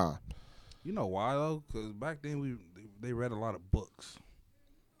long time. You know why, though? Because back then, they read a lot of books.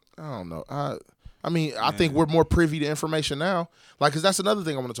 I don't know. I mean, I think we're more privy to information now. Like, because that's another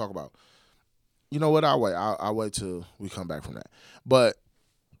thing I want to talk about. You know what? I'll wait. I'll wait till we come back from that. But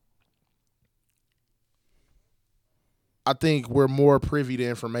I think we're more privy to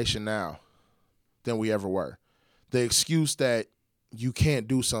information now than we ever were. The excuse that you can't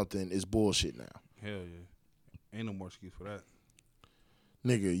do something is bullshit now. Hell yeah. Ain't no more excuse for that.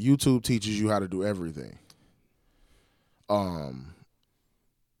 Nigga, YouTube teaches you how to do everything. Online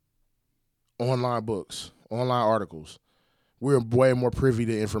books, online articles. We're way more privy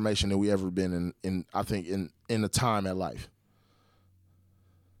to information than we ever been in I think in a time at life.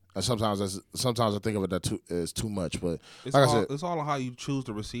 And sometimes I think of it as too much, but it's like I said, it's all on how you choose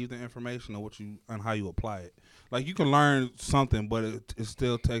to receive the information and how you apply it. Like, you can learn something, but it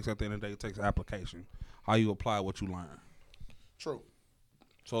still takes, at the end of the day, it takes application. How you apply what you learn. True.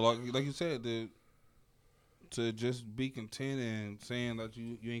 So like you said, to just be content and saying that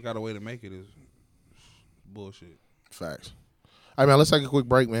you ain't got a way to make it is bullshit. Facts. All right, man, let's take a quick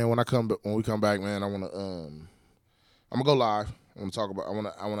break, man. When we come back, man, I'm gonna go live. I want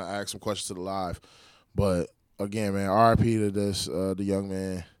to ask some questions to the live. But again, man, RIP to this the young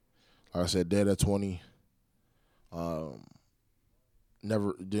man. Like I said, dead at 20.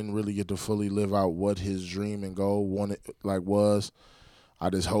 Never didn't really get to fully live out what his dream and goal was. I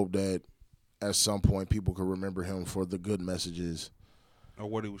just hope that at some point people could remember him for the good messages or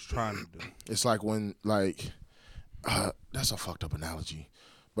what he was trying to do. It's like when that's a fucked up analogy,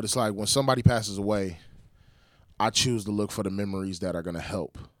 but it's like when somebody passes away, I choose to look for the memories that are going to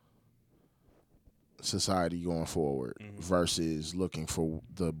help society going forward versus looking for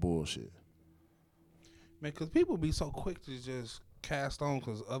the bullshit. Man, because people be so quick to just cast on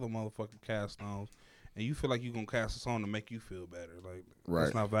because other motherfuckers cast on, and you feel like you're going to cast a song to make you feel better. Like, right.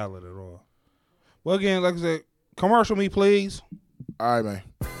 That's not valid at all. Well, again, like I said, commercial me, please. All right, man.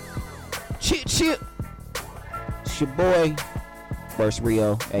 Chip. It's your boy, First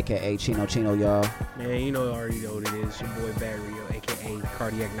Rio, a.k.a. Chino, y'all. Man, you already know what it is. Your boy, Bad Rio, a.k.a.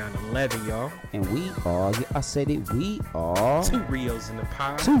 Cardiac 911, y'all. And we are, I said it, we are. 2 Rios in the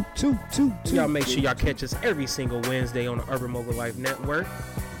pod. Two. Y'all make sure y'all catch us every single Wednesday on the Urban Mogul Life Network.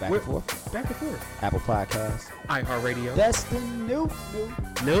 Back and forth. Apple Podcasts. iHeartRadio. That's the new.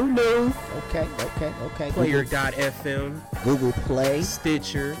 Okay. Player.fm. Google Play.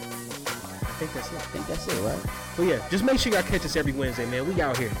 Stitcher. I think that's it, right? But yeah, just make sure y'all catch us every Wednesday, man. We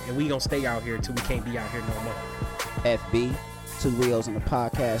out here, and we gonna stay out here until we can't be out here no more. FB, 2 Rios in the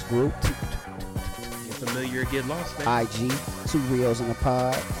podcast group. Get familiar or get lost, man. IG, 2 Rios in the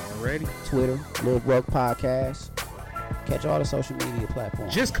pod. Already. Twitter, Lil Broke Podcast. Catch all the social media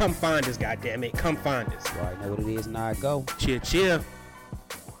platforms. Just come find us, goddammit. Come find us. You already know what it is, now go. Cheer.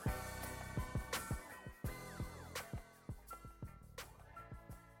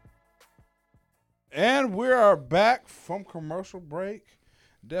 And we are back from commercial break.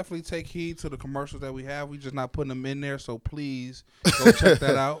 Definitely take heed to the commercials that we have. We just not putting them in there, so please go check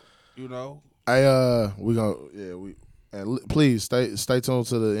that out. Please stay tuned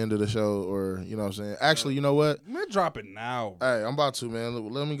to the end of the show, or you know what I'm saying. Actually, you know what? Man, drop it now. Hey, I'm about to,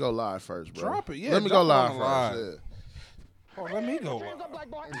 man. Let me go live first, bro. Drop it, yeah. Let me go live first. Yeah. Oh, let me go live.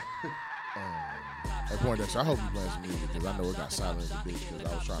 Hey, Poindexter, I hope you playing some music because I know it got silent as a bitch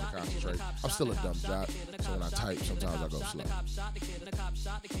because I was trying to concentrate. I'm still a dumb jock, so when I type, sometimes I go slow.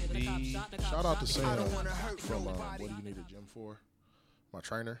 Shout out to Sam from What Do You Need a Gym For? My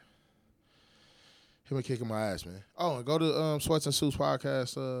trainer. He been kicking my ass, man. Oh, and go to Sweats and Suits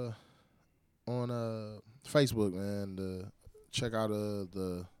podcast on Facebook, man. Check out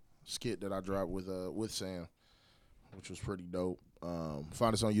the skit that I dropped with Sam, which was pretty dope.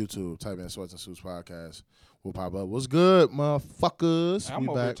 Find us on YouTube. Type in Sweats and Suits podcast. We'll pop up. What's good, motherfuckers? I'm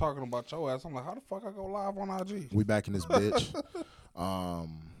over here talking about your ass. I'm like, how the fuck I go live on IG? We back in this bitch.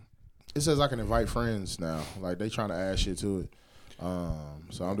 It says I can invite friends now. Like, they trying to add shit to it.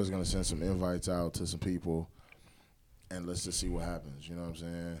 So I'm just gonna send some invites out to some people, and let's just see what happens. You know what I'm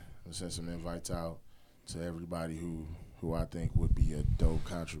saying? I'll send some invites out to everybody who I think would be a dope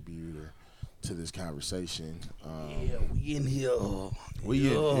contributor to this conversation. Yeah, we in here.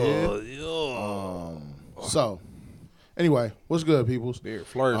 So, anyway, what's good, peoples? They're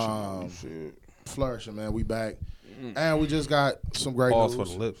flourishing. Flourishing, man. We back, and we just got some great Pause news.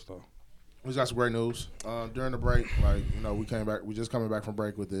 for the lips, though. We just got some great news during the break. Like, you know, we came back. We just coming back from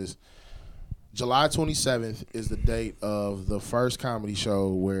break with this. July 27th is the date of the first comedy show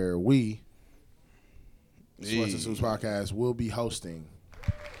where we, Sweats and Suits Podcast, will be hosting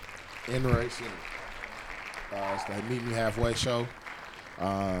in Racine. It's the Meet Me Halfway show.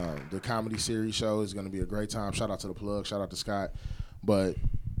 The comedy series show is going to be a great time. Shout out to the plug. Shout out to Scott. But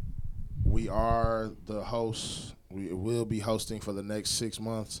we are the hosts. We will be hosting for the next 6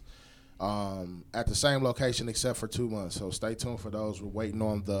 months at the same location except for 2 months. So stay tuned for those. We're waiting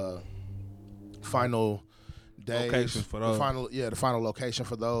on the final days. Locations for those. The final location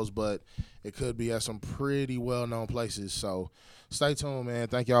for those. But it could be at some pretty well-known places. So stay tuned, man.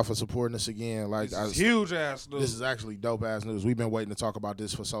 Thank y'all for supporting us again. Like, this is huge ass news. This is actually dope ass news. We've been waiting to talk about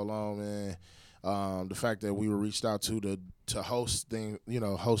this for so long, man. The fact that we were reached out to host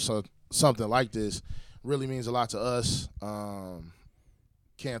something like this really means a lot to us.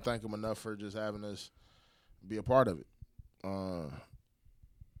 Can't thank them enough for just having us be a part of it.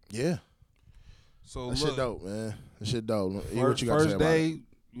 Yeah. So that shit dope, man. That shit dope. First day,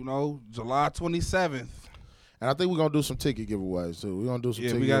 July 27th. And I think we're gonna do some ticket giveaways too. We're gonna do some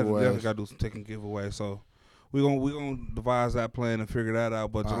ticket giveaways. Yeah, we definitely gotta do some ticket giveaways. So we're gonna devise that plan and figure that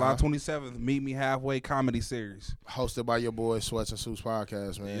out. But July 27th, Meet Me Halfway comedy series. Hosted by your boy Sweats and Suits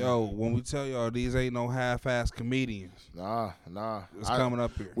Podcast, man. Yo, when we tell y'all these ain't no half-ass comedians. Nah. It's coming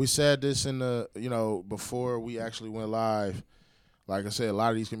up here. We said this in the, before we actually went live. Like I said, a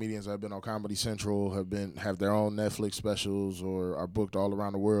lot of these comedians have been on Comedy Central, have their own Netflix specials or are booked all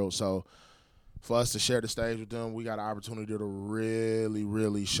around the world. So for us to share the stage with them, we got an opportunity to really,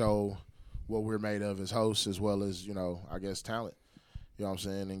 really show what we're made of as hosts, as well as, I guess, talent. You know what I'm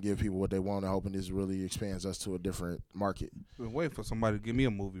saying? And give people what they want, and hoping this really expands us to a different market. Been waiting for somebody to give me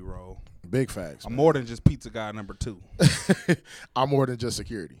a movie role. Big facts. I'm more than just pizza guy number 2. I'm more than just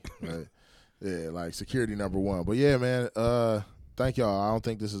security. Right? Yeah, like security number 1. But yeah, man, thank y'all. I don't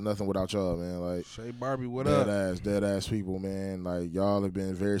think this is nothing without y'all, man. Like, Shay Barbie, what up? Dead ass people, man. Like, y'all have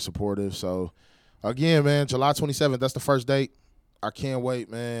been very supportive. So again, man, July 27th, that's the first date. I can't wait,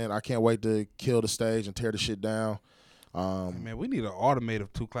 man. I can't wait to kill the stage and tear the shit down. Man, we need an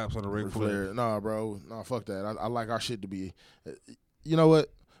automated 2 claps on the Ric Flair. Nah, bro. Nah, fuck that. I like our shit to be, you know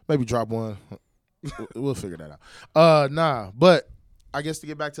what? Maybe drop one. We'll figure that out. Nah, but I guess to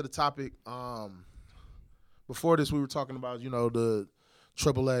get back to the topic, before this we were talking about, the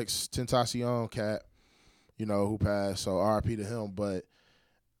XXX Tentacion cat, who passed. So RIP to him. But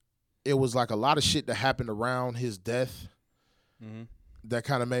it was like a lot of shit that happened around his death that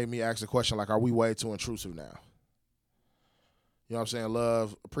kind of made me ask the question, like, are we way too intrusive now? You know what I'm saying?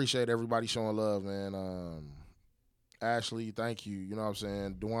 Love. Appreciate everybody showing love, man. Ashley, thank you. You know what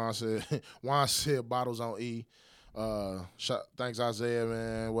I'm saying? Juan said bottles on E. Thanks, Isaiah,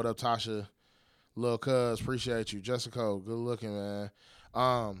 man. What up, Tasha? Lil Cuz, appreciate you. Jessica, good looking, man.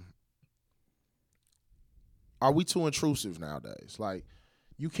 Are we too intrusive nowadays? Like,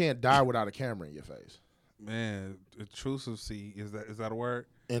 you can't die without a camera in your face. Man, intrusive C, is that a word?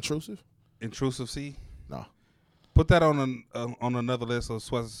 Intrusive? Intrusive C? No. Put that on another list of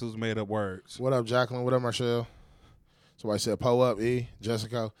Sweats and Suits made up words. What up, Jacqueline? What up, Marshall? Somebody said Poe up, E,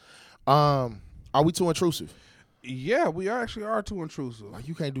 Jessica. Are we too intrusive? Yeah, we actually are too intrusive. Like,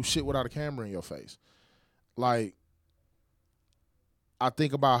 you can't do shit without a camera in your face. Like, I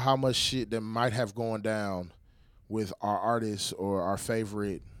think about how much shit that might have gone down with our artists or our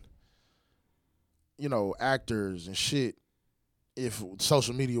favorite, actors and shit if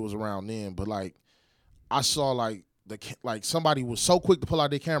social media was around then. But, like, I saw, like somebody was so quick to pull out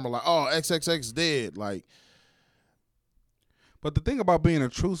their camera, like, oh, XXX dead. Like, but the thing about being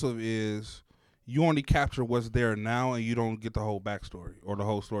intrusive is you only capture what's there now, and you don't get the whole backstory or the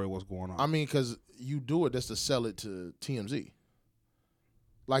whole story of what's going on. I mean, because you do it just to sell it to TMZ.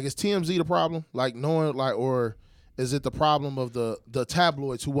 Like, is TMZ the problem? Like, knowing, like, or is it the problem of the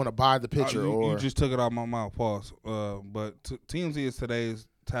tabloids who want to buy the picture? You just took it out of my mouth. Pause. But TMZ is today's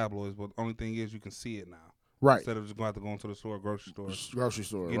tabloids, but the only thing is you can see it now. Right. Instead of just going to have to go into the store, grocery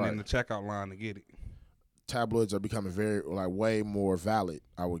store, right. Getting in the checkout line to get it. Tabloids are becoming very, like, way more valid,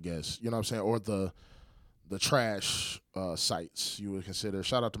 I would guess. You know what I'm saying? Or the trash sites you would consider.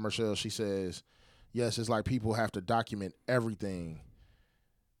 Shout out to Marshall. She says, yes, it's like people have to document everything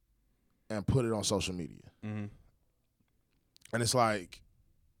and put it on social media. Mm-hmm. And it's like,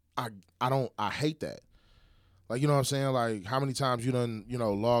 I hate that. Like, you know what I'm saying? Like, how many times you done,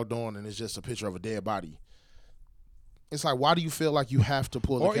 logged on and it's just a picture of a dead body? It's like, why do you feel like you have to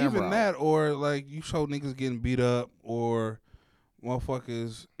pull the camera out? Or even that, or like you show niggas getting beat up, or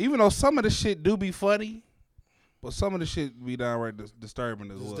motherfuckers. Even though some of the shit do be funny, but some of the shit be downright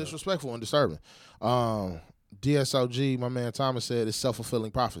disturbing as well. It's disrespectful and disturbing. DSOG, my man Thomas said, it's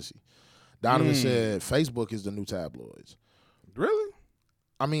self-fulfilling prophecy. Donovan said, Facebook is the new tabloids. Really?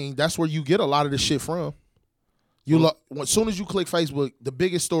 I mean, that's where you get a lot of this shit from. As soon as you click Facebook, the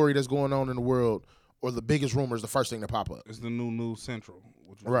biggest story that's going on in the world or the biggest rumor is the first thing to pop up. It's the new News Central.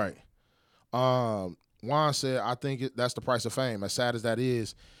 Right. Juan said, I think that's the price of fame. As sad as that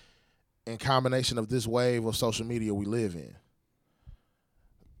is, in combination of this wave of social media we live in.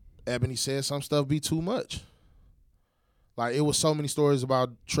 Ebony said some stuff be too much. Like, it was so many stories about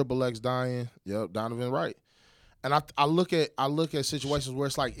Triple X dying. Yep, Donovan right. And I look at situations where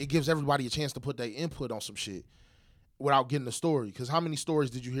it's like it gives everybody a chance to put their input on some shit without getting the story. Because how many stories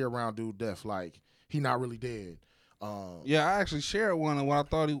did you hear around dude death? Like, he not really dead. Yeah, I actually shared one, and when I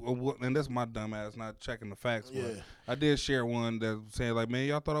thought and that's my dumb ass not checking the facts. But yeah, I did share one that saying like, man,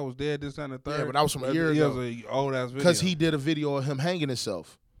 y'all thought I was dead, this, that, and the third. Yeah, but that was from a year ago. It was an old ass video. Because he did a video of him hanging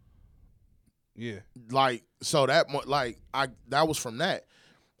himself. Yeah. Like, so that was from that.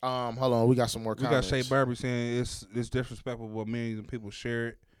 Hold on, we got some more comments. We got Shay Burby saying it's disrespectful when millions of people share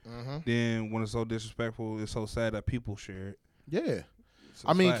it. Mm-hmm. Then when it's so disrespectful, it's so sad that people share it. Yeah.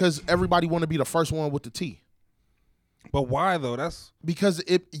 I mean, because everybody want to be the first one with the tea. But why though? That's because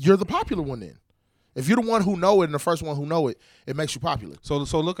you're the popular one. Then, if you're the one who know it and the first one who know it, it makes you popular. So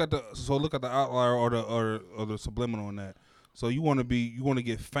look at the outlier or the subliminal on that. So you want to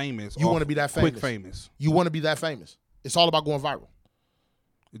get famous. You want to be that famous. Quick famous. You want to be that famous. It's all about going viral.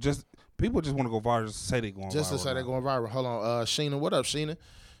 People just want to go viral just to say they're going viral. Just to say they're going viral. Hold on, Sheena, what up, Sheena?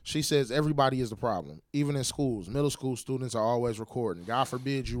 She says everybody is the problem. Even in schools, middle school students are always recording. God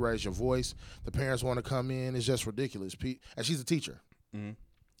forbid you raise your voice. The parents want to come in. It's just ridiculous. And she's a teacher. Mm-hmm.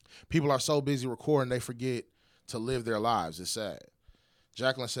 People are so busy recording they forget to live their lives. It's sad.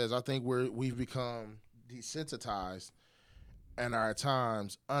 Jacqueline says, I think we've become desensitized and are at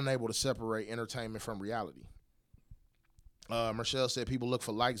times unable to separate entertainment from reality. Michelle said people look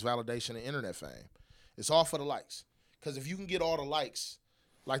for likes, validation, and internet fame. It's all for the likes. Because if you can get all the likes,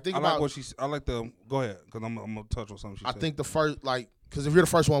 like think about. I like the. Go ahead, because I'm gonna touch on something she said. I think the first, because if you're the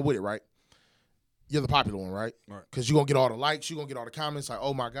first one with it, right? You're the popular one, right? Right. Because you're gonna get all the likes, you're gonna get all the comments, like,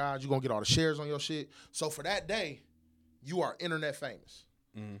 oh my God, you're gonna get all the shares on your shit. So for that day, you are internet famous.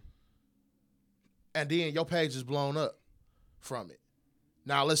 Mm-hmm. And then your page is blown up from it.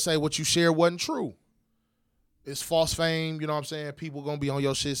 Now let's say what you shared wasn't true. It's false fame, you know what I'm saying? People gonna be on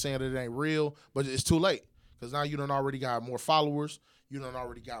your shit saying that it ain't real, but it's too late. Because now you done already got more followers, you done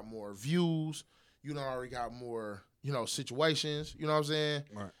already got more views, you done already got more, situations, you know what I'm saying?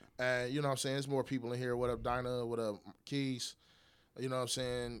 Right. And you know what I'm saying? There's more people in here. What up, Dinah? What up, Keys? You know what I'm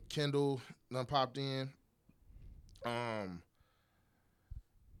saying? Kendall done popped in.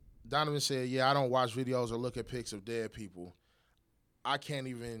 Donovan said, yeah, I don't watch videos or look at pics of dead people. I can't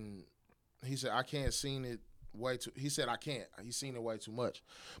even, he said, I can't seen it way too, he said I can't. He's seen it way too much.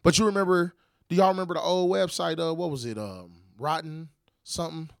 But do y'all remember the old website, what was it, Rotten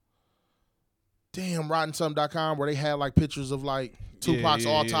something? Damn, rottensomething.com, where they had like pictures of like Tupac's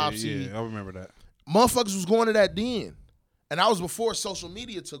autopsy. Yeah, I remember that. Motherfuckers was going to that then. And that was before social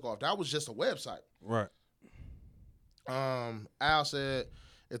media took off. That was just a website. Right. Al said,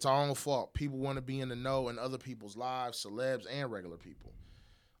 it's our own fault. People want to be in the know in other people's lives, celebs and regular people.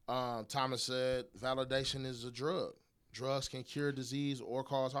 Thomas said, validation is a drug. Drugs can cure disease or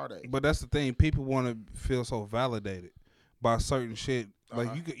cause heartache. But that's the thing. People want to feel so validated by certain shit. Like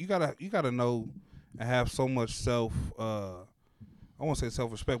you gotta know and have so much self. I won't say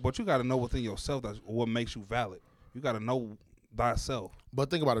self-respect, but you gotta know within yourself that's what makes you valid. You gotta know thyself. But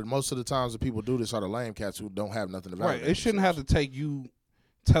think about it. Most of the times that people do this are the lame cats who don't have nothing to validate. Right. It shouldn't have to take you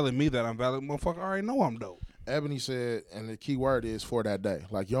telling me that I'm valid. Motherfucker, I already know I'm dope. Ebony said, and the key word is for that day.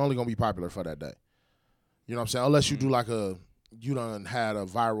 Like, you're only going to be popular for that day. You know what I'm saying? Unless you do you done had a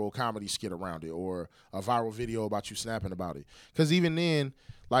viral comedy skit around it or a viral video about you snapping about it. Because even then,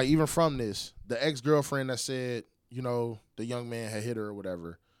 like, even from this, the ex-girlfriend that said, the young man had hit her or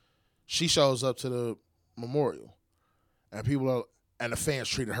whatever, she shows up to the memorial. And the fans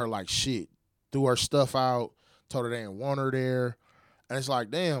treated her like shit. Threw her stuff out, told her they didn't want her there. And it's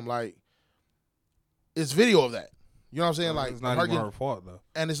like, damn, like, it's video of that. You know what I'm saying? Like, it's not even her fault though.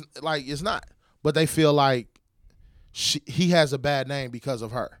 And it's like, it's not. but they feel like he has a bad name because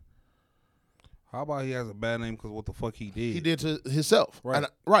of her. How about he has a bad name because what the fuck he did? He did to himself.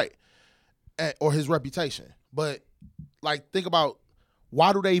 Right. Or his reputation. But, like, think about,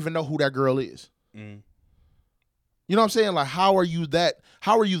 why do they even know who that girl is? Mm. You know what I'm saying? Like, how are you that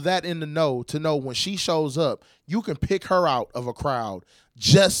in the know to know when she shows up, you can pick her out of a crowd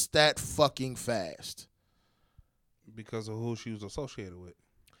just that fucking fast? Because of who she was associated with.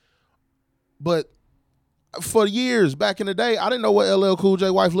 But for years back in the day, I didn't know what LL Cool J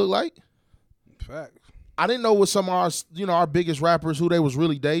wife looked like. Facts. I didn't know what some of our biggest rappers who they was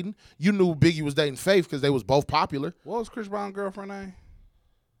really dating. You knew Biggie was dating Faith because they was both popular. What was Chris Brown's girlfriend name?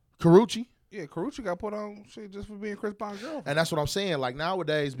 Karrueche. Yeah, Karrueche got put on shit just for being Chris Brown's girlfriend. And that's what I'm saying. Like,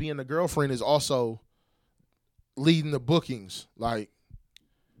 nowadays, being the girlfriend is also leading the bookings. Like,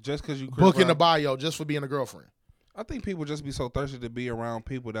 just because you booking the bio just for being a girlfriend. I think people just be so thirsty to be around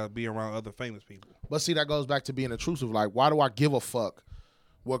people that be around other famous people. But see, that goes back to being intrusive. Like, why do I give a fuck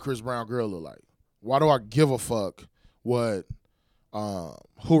what Chris Brown girl look like? Why do I give a fuck what who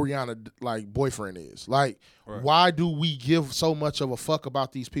Rihanna like boyfriend is? Like, right. Why do we give so much of a fuck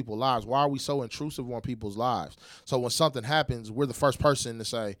about these people's lives? Why are we so intrusive on people's lives? So when something happens, we're the first person to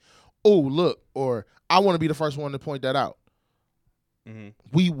say, "Oh, look," or "I want to be the first one to point that out." Mm-hmm.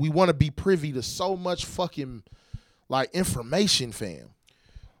 We want to be privy to so much fucking like information, fam.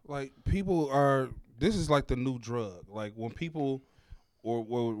 Like, people are. This is like the new drug. Like, when people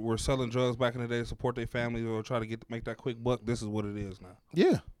were selling drugs back in the day to support their families or try to make that quick buck, this is what it is now.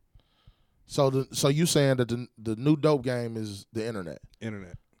 Yeah. So you saying that the new dope game is the internet?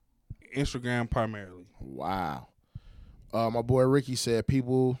 Internet. Instagram primarily. Wow. My boy Ricky said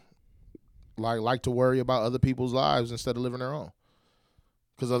people like to worry about other people's lives instead of living their own.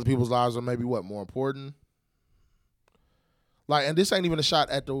 Because other people's lives are maybe what, more important? Like, and this ain't even a shot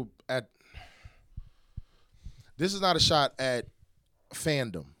at this is not a shot at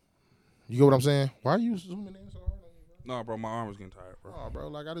fandom. You get what I'm saying? Why are you zooming in so hard? No, bro, my arm was getting tired, bro. Oh, bro,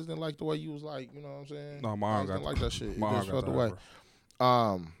 like, I just didn't like the way you was like, you know what I'm saying? No, my arm got didn't like that shit. My arm got tired,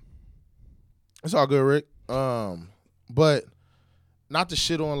 bro. It's all good, Rick. But not to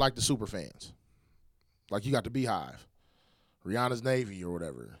shit on like the super fans. Like, you got the Beehive, Rihanna's Navy or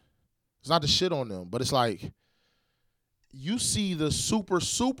whatever. It's not to shit on them, but it's like, you see the super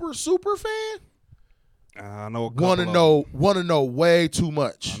fan. I know a couple. Want to know way too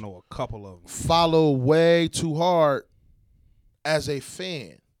much. I know a couple of them. Follow way too hard as a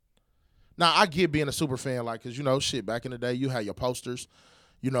fan. Now, I get being a super fan, like, because, you know, shit, back in the day, you had your posters.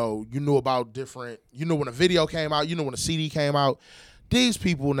 You know, you knew about different, you knew when a video came out, you knew when a CD came out. These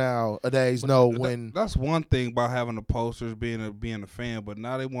people nowadays know when. That's one thing about having the posters, being a fan, but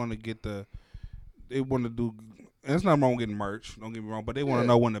now they want to do. And it's not wrong getting merch, don't get me wrong, but they want to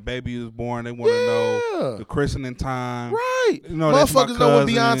know when the baby was born. They want to know the christening time. Right. You know, motherfuckers know when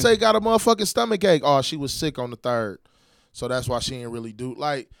Beyonce got a motherfucking stomach ache. Oh, she was sick on the 3rd. So that's why she didn't really do.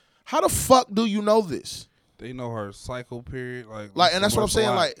 Like, how the fuck do you know this? They know her cycle period. Like, and that's what I'm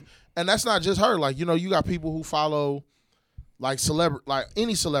saying. Like, and that's not just her. Like, you know, you got people who follow, like,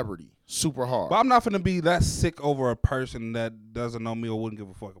 any celebrity super hard. But I'm not finna be that sick over a person that doesn't know me or wouldn't give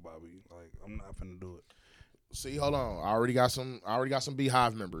a fuck about me. Like, I'm not finna do it. See, hold on. I already got some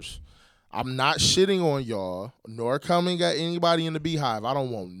Beehive members. I'm not shitting on y'all, nor coming at anybody in the Beehive. I don't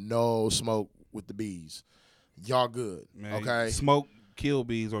want no smoke with the bees. Y'all good, man, okay? Smoke, kill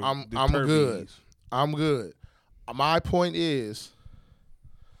bees, or I'm deter good. Bees. I'm good. My point is,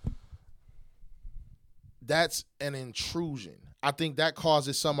 that's an intrusion. I think that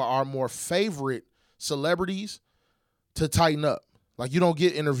causes some of our more favorite celebrities to tighten up. Like, you don't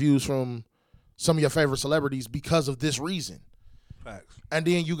get interviews from some of your favorite celebrities because of this reason. Facts. And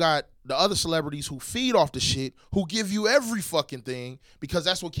then you got the other celebrities who feed off the shit, who give you every fucking thing because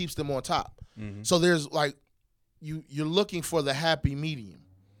that's what keeps them on top. Mm-hmm. So there's like, you're looking for the happy medium.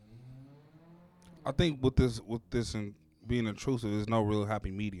 I think with this and being intrusive, there's no real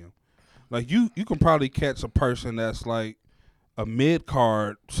happy medium. Like, you can probably catch a person that's like a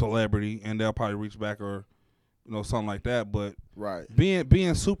mid-card celebrity and they'll probably reach back or, you know, something like that. But right,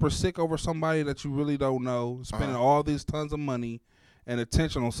 being super sick over somebody that you really don't know, spending all these tons of money and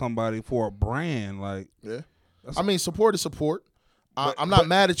attention on somebody for a brand, like, yeah. I mean, support is support. I'm not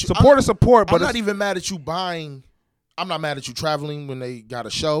mad at you. Support is support, but I'm not even mad at you buying. I'm not mad at you traveling when they got a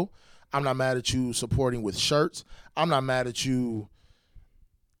show. I'm not mad at you supporting with shirts. I'm not mad at you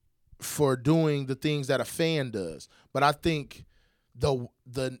for doing the things that a fan does. But I think the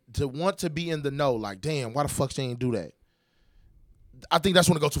to want to be in the know, like, damn, why the fuck they ain't do that? I think that's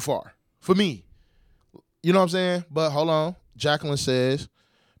when it go too far for me. You know what I'm saying? But hold on. Jacqueline says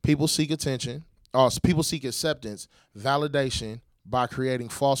people seek attention. People seek acceptance, validation by creating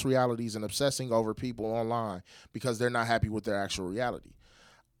false realities and obsessing over people online because they're not happy with their actual reality.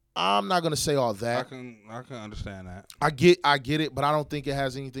 I'm not gonna say all that. I can understand that. I get it, but I don't think it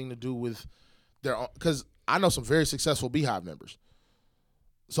has anything to do with their own. Because I know some very successful Beehive members,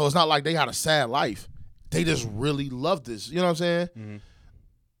 so it's not like they had a sad life. They just really love this. You know what I'm saying? Mm-hmm.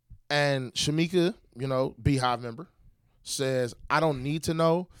 And Shamika, Beehive member, says, I don't need to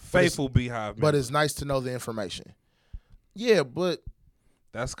know. Faithful Beehive member. But it's nice to know the information. Yeah, but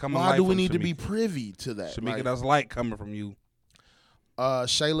that's coming. Why do we need Shamika. to be privy to that? Shamika, that's light coming from you.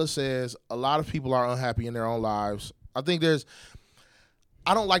 Shayla says, a lot of people are unhappy in their own lives. I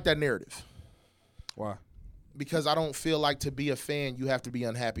don't like that narrative. Why? Because I don't feel like to be a fan, you have to be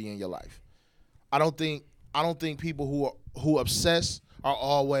unhappy in your life. I don't think people who obsess are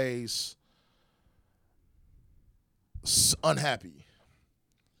always unhappy.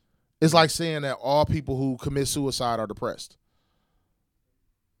 It's like saying that all people who commit suicide are depressed.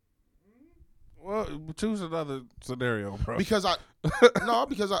 Well, choose another scenario, bro. Because I'm not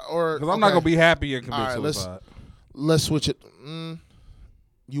gonna be happy and commit suicide. Let's switch it.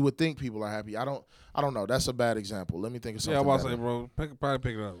 You would think people are happy. I don't know. That's a bad example. Let me think of something. Yeah, I'm about to say, bro. Probably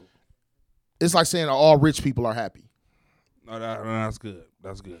pick it up. It's like saying all rich people are happy. No, that's good.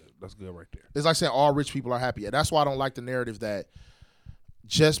 That's good. That's good right there. It's like saying all rich people are happy. And that's why I don't like the narrative that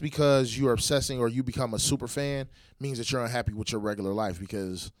just because you're obsessing or you become a super fan means that you're unhappy with your regular life.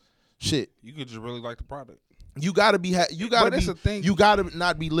 Because shit, you could just really like the product. You gotta be. You gotta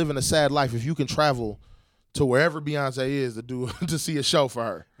not be living a sad life if you can travel to wherever Beyonce is to see a show for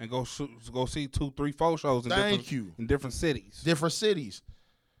her and go see 2, 3, 4 shows. In different cities. Different cities.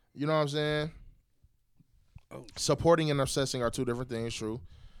 You know what I'm saying? Oh. Supporting and obsessing are two different things. True.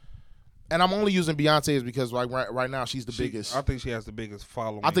 And I'm only using Beyonce because right now she's the biggest. I think she has the biggest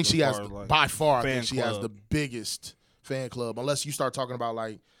following. I think she has by far. I think she has the biggest fan club. Unless you start talking about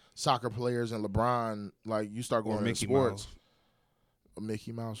like soccer players and LeBron, like you start going to sports.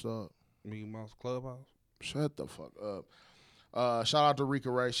 Mickey Mouse up. Mickey Mouse Clubhouse. Shut the fuck up. Shout out to Rika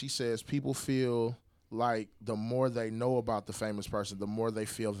Ray. She says people feel like the more they know about the famous person, the more they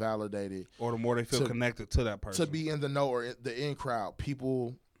feel validated. Or the more they feel connected to that person. To be in the know or the in crowd.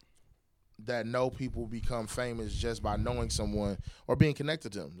 People that know people become famous just by knowing someone or being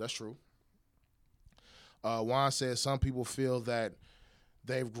connected to them. That's true. Juan says some people feel that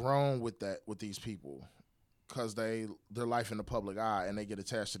they've grown with these people because their life in the public eye and they get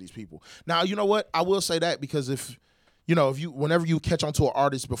attached to these people. Now, you know what? I will say that because whenever you catch on to an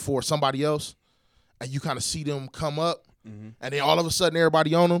artist before somebody else and you kind of see them come up and then all of a sudden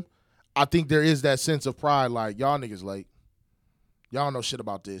everybody on them, I think there is that sense of pride like, y'all niggas late. Y'all don't know shit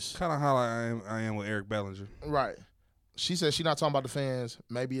about this. Kind of how I am with Eric Bellinger. Right. She says she's not talking about the fans.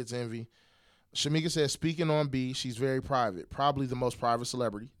 Maybe it's envy. Shamika says, speaking on B, she's very private. Probably the most private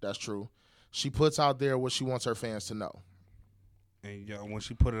celebrity. That's true. She puts out there what she wants her fans to know. And when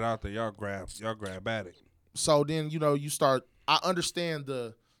she put it out there, y'all grab at it. So then, you start, I understand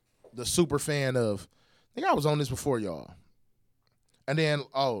the super fan of, I think I was on this before y'all. And then,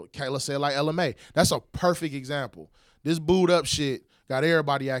 Kayla said like LMA. That's a perfect example. This booed up shit got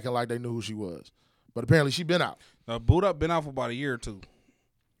everybody acting like they knew who she was. But apparently she been out. Boot Up been out for about a year or two.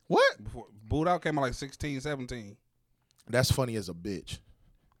 What? Boot Out came out like 16, 17. That's funny as a bitch.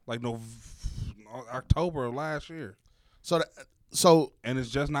 Like October of last year. So and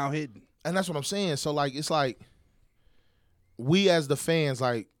it's just now hitting. And that's what I'm saying. So like it's like we as the fans,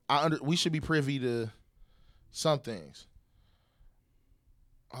 like we should be privy to some things.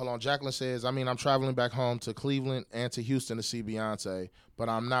 Hold on, Jacqueline says, I'm traveling back home to Cleveland and to Houston to see Beyonce, but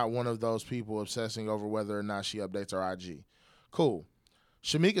I'm not one of those people obsessing over whether or not she updates her IG. Cool.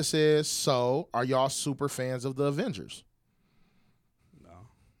 Shamika says, so are y'all super fans of the Avengers? No.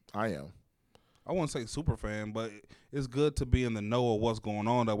 I am. I wouldn't say super fan, but it's good to be in the know of what's going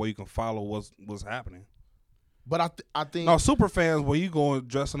on. That way you can follow what's happening. But I think no super fans where you going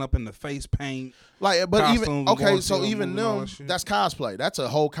dressing up in the face paint, like. But even even them, that's cosplay. That's a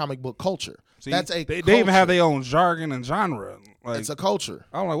whole comic book culture. See, that's they even have their own jargon and genre. Like, it's a culture.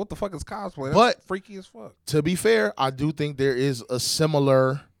 I'm like, what the fuck is cosplay? That's but freaky as fuck. To be fair, I do think there is a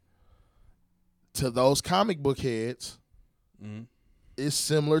similar to those comic book heads. Mm-hmm. It's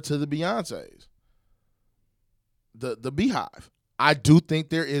similar to the Beyoncés, the Beehive. I do think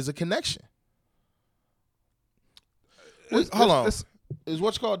there is a connection. Hold on. Is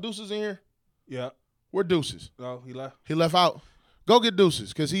what's called Deuces in here? Yeah. Where Deuces? No, he left. He left out? Go get Deuces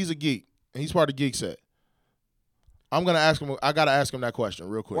because he's a geek and he's part of Geek Set. I'm going to ask him. I got to ask him that question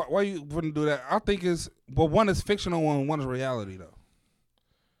real quick. Why you wouldn't do that? I think one is fictional and one is reality though.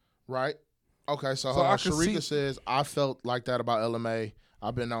 Right. Okay, so So hold I on. can Sharika see- says, I felt like that about LMA.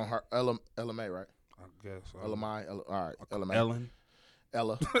 I've been on her. LMA, right? I guess. LMI. All right. LMA. Ellen.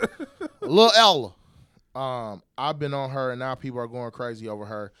 Ella. Lil Ella. I've been on her, and now people are going crazy over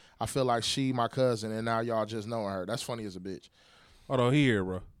her. I feel like she my cousin, and now y'all just knowing her. That's funny as a bitch. Hold on, here,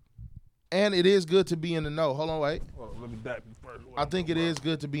 bro. And it is good to be in the know. Hold on, wait. Hold on, let me dap you first. I think it is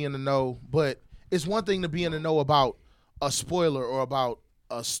good to be in the know, but it's one thing to be in the know about a spoiler or about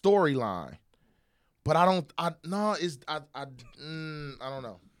a storyline. But I don't know.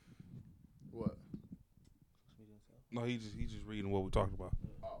 What? No, he just reading what we're talking about.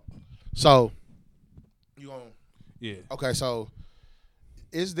 So you going Yeah. okay, so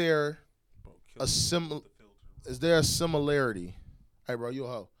is there a similarity? Hey bro, you a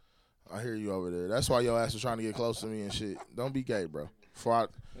hoe. I hear you over there. That's why your ass was trying to get close to me and shit. Don't be gay, bro.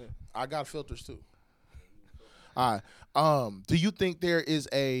 I got filters too. All right. Do you think there is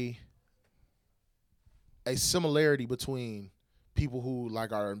a similarity between people who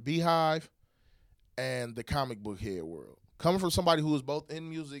like are in Beehive and the comic book head world? Coming from somebody who is both in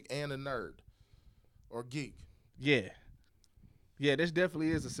music and a nerd or geek. Yeah, there's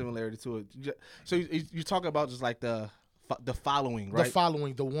definitely is a similarity to it. So you talk about just like the following, right? The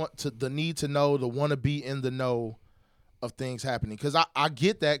following, the need to know, the want to be in the know of things happening. Because I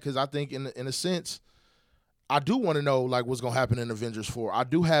get that, because I think in a sense, I do want to know like what's gonna happen in Avengers 4. I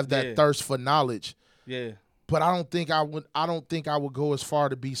do have that thirst for knowledge. Yeah. But I don't think I would go as far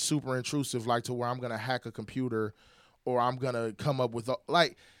to be super intrusive, like to where I'm gonna hack a computer, or I'm gonna come up with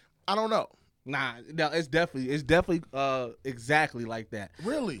I don't know. Nah, no, it's definitely exactly like that.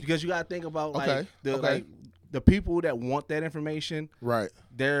 Really? Because you gotta think about Okay, like the people that want that information. Right.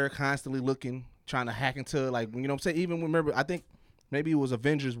 They're constantly looking, trying to hack into like, you know what I'm saying? Even remember, I think maybe it was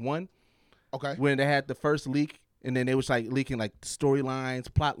Avengers 1. Okay. When they had the first leak, and then they was like leaking like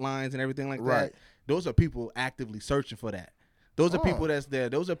storylines, plot lines, and everything like Right. that. Those are people actively searching for that. Those are people that's there.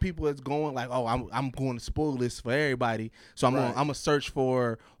 Those are people that's going like, oh, I'm going to spoil this for everybody. So I'm gonna search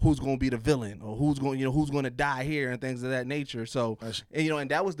for who's going to be the villain or who's going to die here and things of that nature. So and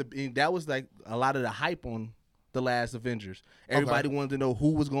that was like a lot of the hype on the last Avengers. Everybody wanted to know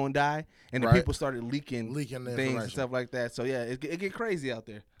who was going to die, and the people started leaking things and stuff like that. So yeah, it get crazy out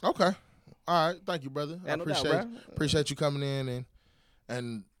there. Okay. All right. Thank you, brother. Yeah, I appreciate you coming in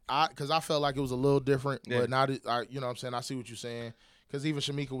and because I felt like it was a little different, but now that you know what I'm saying, I see what you're saying. Because even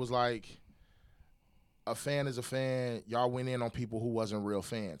Shamika was like, a fan is a fan. Y'all went in on people who wasn't real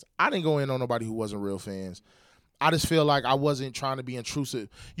fans. I didn't go in on nobody who wasn't real fans. I just feel like I wasn't trying to be intrusive.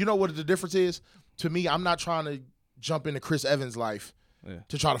 You know what the difference is? To me, I'm not trying to jump into Chris Evans' life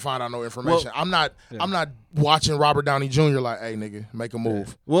to try to find out no information. Well, I'm not watching Robert Downey Jr. like, hey nigga, make a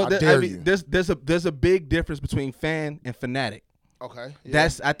move. Well, I dare you. There's a big difference between fan and fanatic. Okay. Yeah.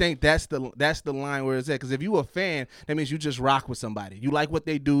 I think that's the line where it's at. Because if you a fan, that means you just rock with somebody. You like what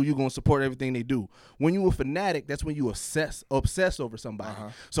they do. You're gonna support everything they do. When you a fanatic, that's when you obsess over somebody.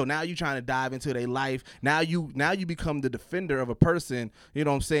 So now you trying to dive into their life. Now you become the defender of a person. You know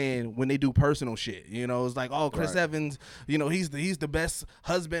what I'm saying? When they do personal shit, it's like, oh, Chris Evans, he's the best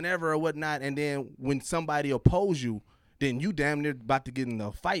husband ever or whatnot. And then when somebody oppose you, then you damn near about to get in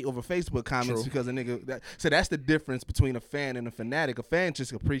a fight over Facebook comments because a nigga. So that's the difference between a fan and a fanatic. A fan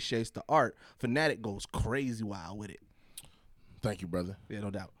just appreciates the art. Fanatic goes crazy wild with it. Thank you, brother. Yeah,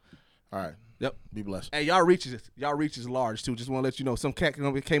 no doubt. All right. Yep. Be blessed. Hey, y'all reach is large too. Just want to let you know. Some cat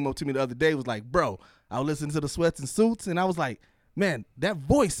came up to me the other day, was like, bro, I was listening to the Sweats and Suits, and I was like, man, that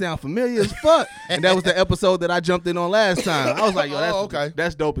voice sound familiar as fuck. And that was the episode that I jumped in on last time. I was like, yo,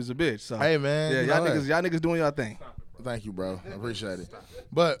 that's dope as a bitch. So hey man. Yeah, y'all niggas doing y'all thing. Thank you, bro. I appreciate it.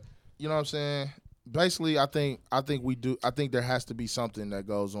 But you know what I'm saying? Basically, I think there has to be something that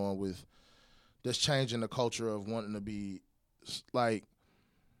goes on with this changing the culture of wanting to be like.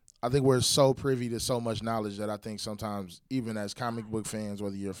 I think we're so privy to so much knowledge that I think sometimes, even as comic book fans,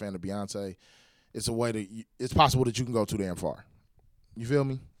 whether you're a fan of Beyonce, it's possible that you can go too damn far. You feel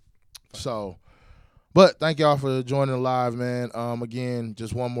me? So, but thank y'all for joining live, man. Again,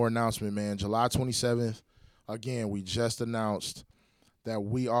 just one more announcement, man. July 27th. Again, we just announced that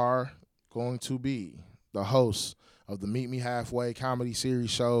we are going to be the hosts of the Meet Me Halfway comedy series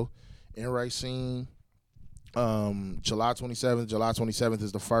show in Racine. July 27th. July 27th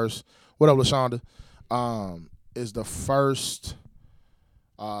is the first. What up, LaShonda? Is the first.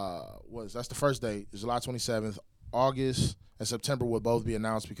 That's the first date? July 27th. August and September will both be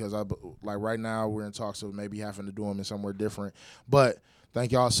announced because right now we're in talks of maybe having to do them in somewhere different. But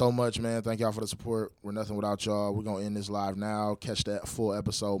thank y'all so much, man. Thank y'all for the support. We're nothing without y'all. We're gonna end this live now. Catch that full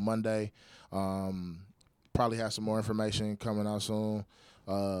episode Monday. Probably have some more information coming out soon.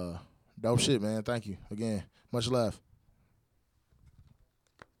 Dope shit, man. Thank you again. Much love.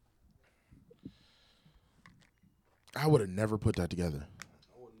 I would have never put that together.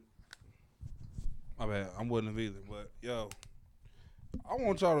 My bad. I wouldn't have either. But yo, I don't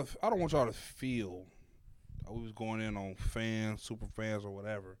want y'all to feel like we was going in on fans, super fans, or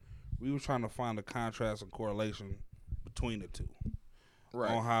whatever. We were trying to find a contrast and correlation between the two.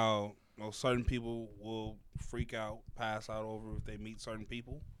 Right. On how certain people will freak out, pass out over if they meet certain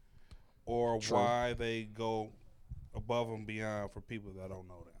people, or True. why they go above and beyond for people that don't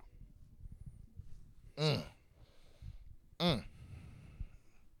know them.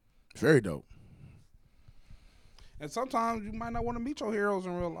 Very dope. And sometimes you might not want to meet your heroes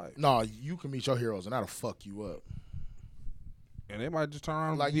in real life. No, you can meet your heroes and that'll fuck you up. And they might just turn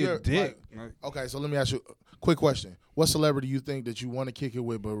around Like and be a dick. Okay, so let me ask you a quick question. What celebrity you think that you want to kick it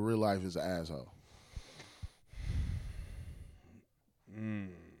with, but in real life is an asshole?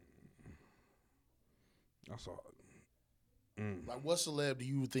 That's all. Like, what celeb do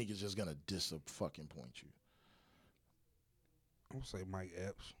you think is just gonna fucking point you? I would say Mike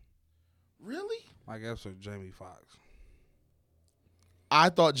Epps. Really? Mike Epps or Jamie Foxx. I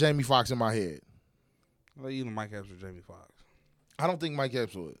thought Jamie Foxx in my head. Like either Mike Epps or Jamie Foxx. I don't think Mike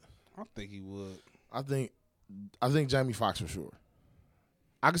Epps would. I think he would. I think Jamie Foxx for sure.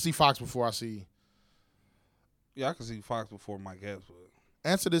 I can see Fox before I see. Yeah, I can see Fox before Mike Epps would.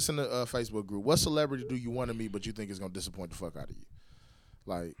 Answer this in the Facebook group. What celebrity do you want to meet, but you think is gonna disappoint the fuck out of you?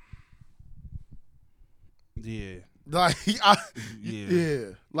 Like, yeah, yeah.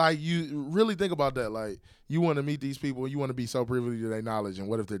 Like, you really think about that. Like, you want to meet these people, and you want to be so privy to their knowledge, and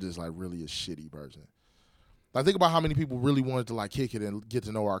what if they're just like really a shitty person? Like, think about how many people really wanted to like kick it and get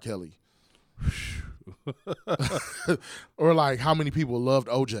to know R. Kelly, or like how many people loved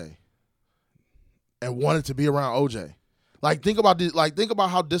OJ and wanted to be around OJ. Like, think about this. Like, think about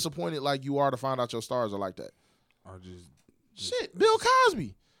how disappointed like you are to find out your stars are like that. Or just Shit, Bill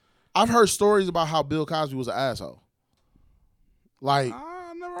Cosby. I've heard stories about how Bill Cosby was an asshole. Like,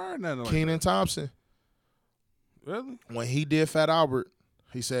 I never heard nothing like Kenan that. Thompson. Really? When he did Fat Albert,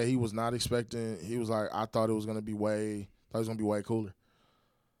 he said he was not expecting. He was like, I thought it was gonna be way cooler.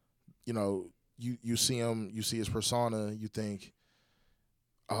 You know, you see him, you see his persona, you think,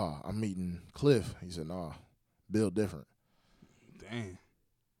 I'm meeting Cliff. He said, nah, Bill different. Dang.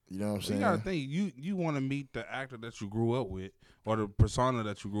 You know what I'm saying? You gotta think, you want to meet the actor that you grew up with, or the persona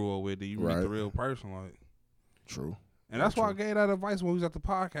that you grew up with, that you meet the real person. Like, true. And that's why I gave that advice when we was at the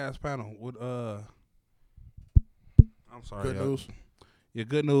podcast panel with I'm sorry, Good News. Yeah,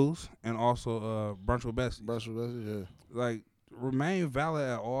 Good News, and also Brunch with Bessie. Brunch with Bessie, yeah. Like, remain valid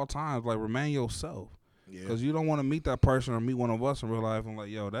at all times. Like, remain yourself. Yeah. Because you don't want to meet that person or meet one of us in real life and like,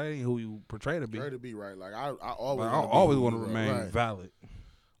 yo, that ain't who you portray to be. Portray to be, right. Like, I always like, I always want to remain valid.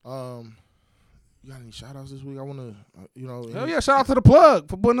 You got any shout outs this week? I want to, Hell yeah, shout out to the plug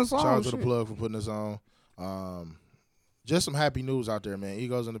for putting us on. Shout out to the plug for putting us on. Just some happy news out there, man.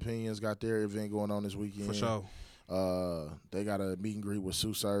 Egos and Opinions got their event going on this weekend. For sure. They got a meet and greet with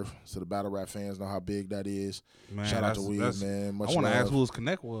Sue Surf, so the battle rap fans know how big that is. Man, shout out to Weave, man. Much I want to love. ask who his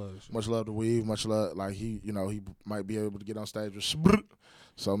connect was. Much love to Weave. Much love. Like, he might be able to get on stage with Sbrrt.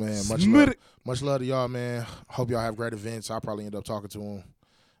 So, man, much love to y'all, man. Hope y'all have great events. I'll probably end up talking to him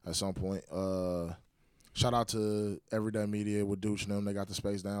at some point. Shout out to Everyday Media with Dooch and them. They got the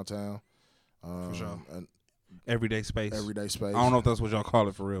space downtown. For sure. And Everyday space. Everyday space. I don't know if that's what y'all call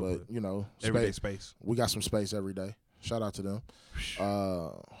it for real. But, everyday space. We got some space every day. Shout out to them.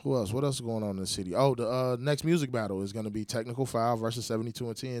 Who else? What else is going on in the city? Oh, the next music battle is going to be Technical Foul versus 72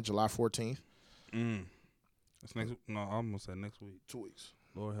 and 10, July 14th. That's next. No, I'm gonna say next week. 2 weeks.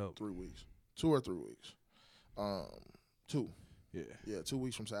 Lord help. 3 weeks. 2 or 3 weeks. 2. Yeah, 2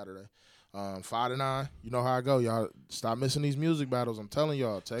 weeks from Saturday. 5 to 9. You know how I go, y'all. Stop missing these music battles. I'm telling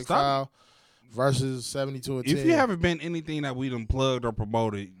y'all. Take Foul versus 72 and 10. If you haven't been anything that we done plugged or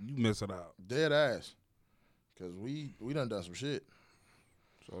promoted, you miss it out. Dead ass. Because we done some shit.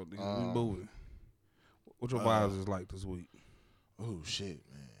 So we moving. What your vibes is like this week? Oh, shit,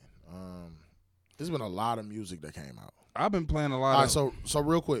 man. There's been a lot of music that came out. I've been playing a lot All of... right, so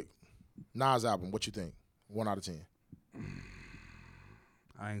real quick. Nas album, what you think? 1 out of 10.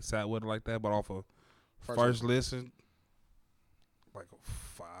 I ain't sat with it like that, but off of first listen, like a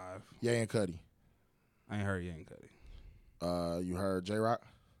 5. Ye and Cudi. I ain't heard Ye and Cudi. You heard J-Rock?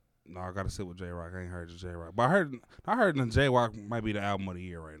 No, I gotta sit with J-Rock. I ain't heard the J-Rock. But I heard the J-Rock might be the album of the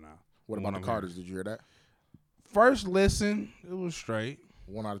year right now. What about the Carters? Did you hear that? First listen, it was straight.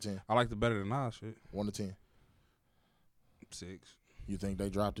 1 out of 10. I liked it better than Nas shit. 1 to 10. 6. You think they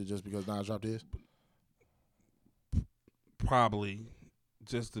dropped it just because Nas dropped his? Probably.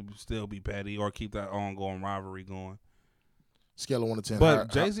 just to still be petty or keep that ongoing rivalry going. Scale of 1 to 10.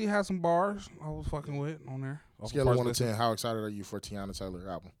 But Jay-Z had some bars I was fucking with on there. Scale of 1 to 10. How excited are you for Tiana Taylor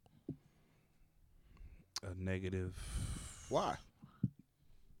album? A negative. Why?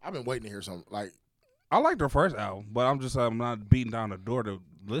 I've been waiting to hear something. Like, I liked her first album, but I'm not beating down the door to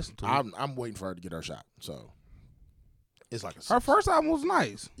listen to it. I'm waiting for her to get her shot. So it's like her first album was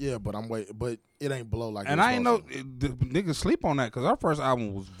nice. Yeah, but I'm waiting. But it ain't blow like. And I ain't know the niggas sleep on that because her first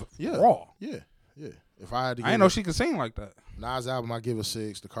album was raw. Yeah. If I had to, I ain't know she could sing like that. Nas album, I give a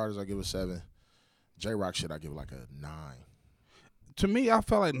 6. The Carters, I give a 7. J-Rock shit, I give like a 9. To me, I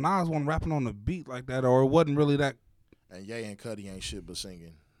felt like Nas wasn't rapping on the beat like that, or it wasn't really that. And Ye and Cudi ain't shit but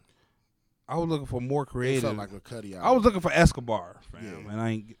singing. I was looking for more creative. It felt like a Cudi album. I was looking for Escobar, fam, and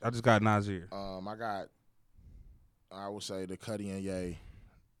I just got Nasir. I would say the Cudi and Ye,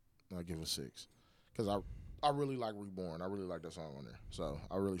 I give a 6, because I really like Reborn. I really like that song on there, so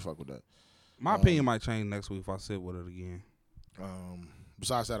I really fuck with that. My opinion might change next week if I sit with it again.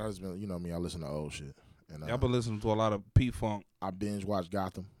 Besides that, I just been, you know me, I listen to old shit. And I've been listening to a lot of P-Funk. I binge watch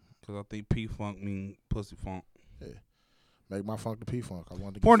Gotham. Because I think P-Funk mean pussy funk. Yeah. Make my funk the P-Funk. I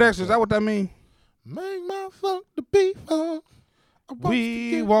want to. Poindexter, is that what that mean? Make my funk the P-Funk.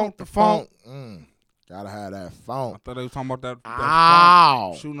 We want the funk. Gotta have that funk. I thought they was talking about that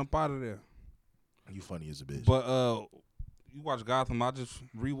funk shooting up out of there. You funny as a bitch. But you watch Gotham. I just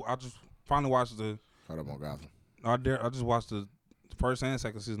finally watched the. Caught up on Gotham. I just watched the first and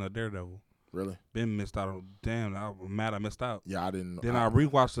second season of Daredevil. Really? Been missed out on. Damn, I'm mad I missed out. Yeah, I didn't. Then I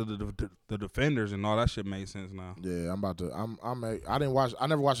rewatched the Defenders and all that shit made sense now. Yeah, I didn't watch. I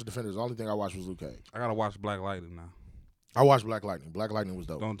never watched the Defenders. The only thing I watched was Luke Cage. I gotta watch Black Lightning now. I watched Black Lightning. Black Lightning was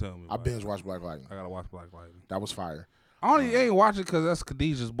dope. Don't tell me. I binge watched Black Lightning. I gotta watch Black Lightning. That was fire. I only ain't watch it because that's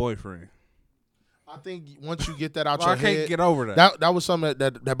Khadijah's boyfriend. I think once you get that out your head, I can't get over that. That was something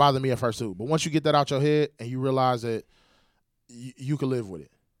that bothered me at first too. But once you get that out your head and you realize that you can live with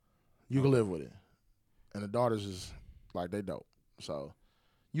it, you can live with it. And the daughters is like they dope, so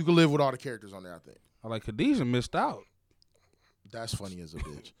you can live with all the characters on there. I think. I like Khadijah missed out. That's funny as a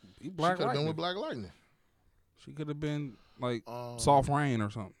bitch. She could have been with Black Lightning. She could have been like Soft Rain or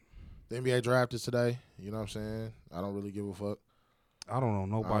something. The NBA draft is today. You know what I'm saying? I don't really give a fuck. I don't know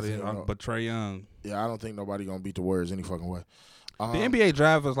nobody but Trae Young. Yeah, I don't think nobody gonna beat the Warriors any fucking way. The NBA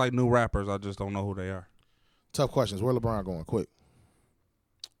draft is like new rappers. I just don't know who they are. Tough questions. Where LeBron going? Quick.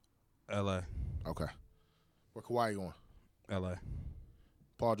 L.A. Okay. Where Kawhi going? L.A.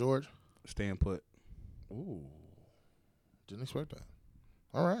 Paul George? Staying put. Ooh. Didn't expect that.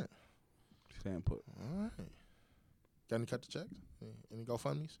 All right. Staying put. All right. Got any cut the checks? Any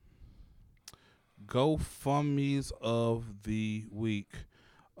GoFundMes? GoFundMes of the week.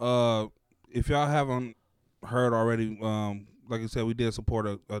 If y'all haven't heard already, like I said, we did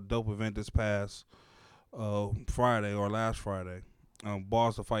support a dope event this past Friday or last Friday.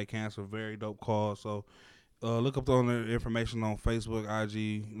 Balls to Fight Cancer, very dope cause. So look up on the information on Facebook,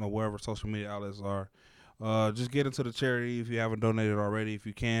 IG, wherever social media outlets are. Just get into the charity if you haven't donated already. If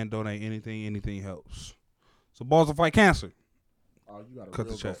you can donate anything helps. So Balls to Fight Cancer. Oh, you got a cut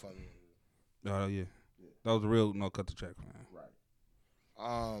real the check. GoFundMe. Oh yeah, that was the real cut the check, man. Right.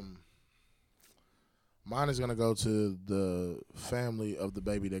 Mine is gonna go to the family of the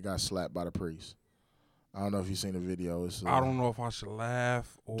baby that got slapped by the priest. I don't know if you've seen the video. I don't know if I should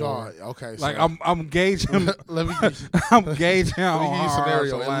laugh or dog. Okay, like so I'm gauging. let me I'm gauging let me give you a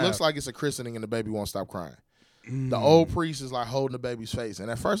scenario. It laugh. looks like it's a christening and the baby won't stop crying. The old priest is like holding the baby's face,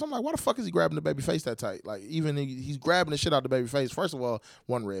 and at first I'm like, why the fuck is he grabbing the baby face that tight? Like even he's grabbing the shit out the baby face. First of all,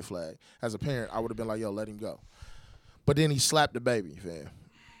 one red flag. As a parent, I would have been like, yo, let him go. But then he slapped the baby, fam.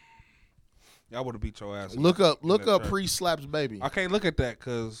 Yeah, I would have beat your ass. Look up priest slaps baby. I can't look at that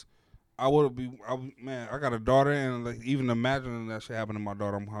because I would be. Man, I got a daughter, and like, even imagining that shit happened to my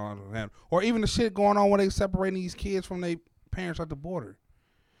daughter, I'm hard to handle. Or even the shit going on when they separating these kids from their parents at the border.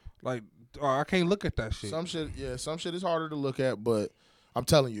 Like, I can't look at that shit. Some shit is harder to look at, but I'm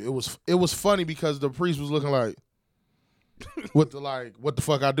telling you, it was funny because the priest was looking like with the like what the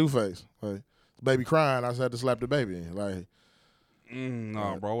fuck I do face. Like baby crying, I just had to slap the baby. Like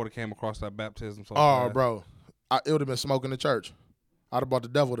no, bro, I would have came across that baptism. So oh, fast. bro, it would have been smoking the church. I'd have brought the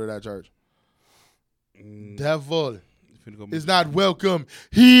devil to that church. Devil is not welcome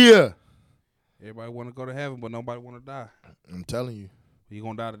here. Everybody want to go to heaven, but nobody want to die. I'm telling you, you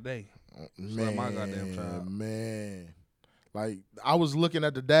gonna die today. Man, my goddamn child. Man, like I was looking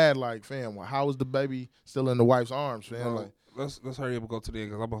at the dad like, fam, how is the baby still in the wife's arms, fam? Bro, like, let's hurry up and go to the end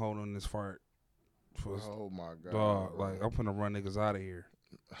because I've been holding this fart. Oh my god, dog! Like I'm finna run niggas out of here.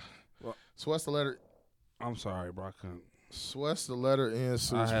 So what's the letter? I'm sorry, bro. I couldn't. Sweats the letter in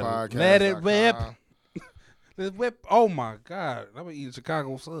Suits podcast. Let it whip. Let's whip. Oh my God. I'm gonna eat a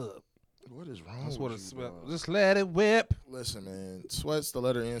Chicago sub. What is wrong? That's what with it you, smells. bro? Just let it whip. Listen, man. Sweats the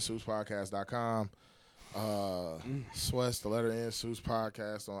letter in Suits podcast.com. Sweats the letter in Suits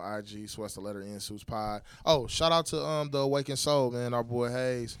podcast on IG. Sweats the letter in Suits pod. Oh, shout out to the Awakened Soul, man. Our boy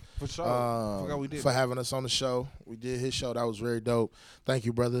Hayes. For sure. Forgot we did for having us on the show. We did his show. That was very dope. Thank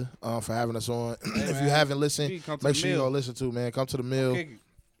you, brother, for having us on. Hey, if man, you haven't listened, make sure you mill. go listen to, man. Come to the mill.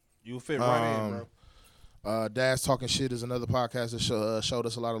 You'll fit right in, bro. Dad's Talking Shit is another podcast that showed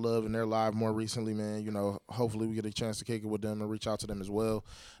us a lot of love, and they're live more recently, man. You know, hopefully we get a chance to kick it with them and reach out to them as well.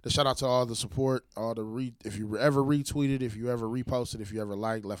 The shout out to all the support, all the if you ever retweeted, if you ever reposted, if you ever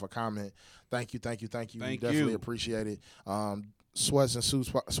liked, left a comment. Thank you. We definitely appreciate it. Sweats and Suits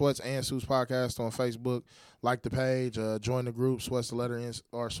podcast on Facebook. Like the page, join the group. Sweats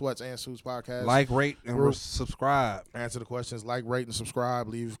and Suits podcast. Like, rate, and subscribe. Answer the questions. Like, rate, and subscribe.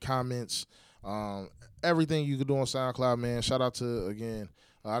 Leave comments. Everything you can do on SoundCloud, man. Shout out to, again,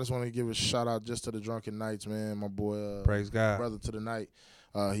 I just want to give a shout out just to the Drunken Knights, man. My boy, Praise God, brother to the night.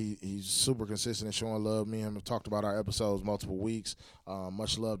 He's super consistent and showing love. Me and him have talked about our episodes multiple weeks.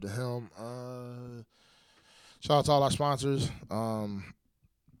 Much love to him. Shout out to all our sponsors.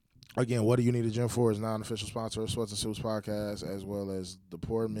 Again, What Do You Need a Gym For is now an official sponsor of Sweats and Suits podcast, as well as the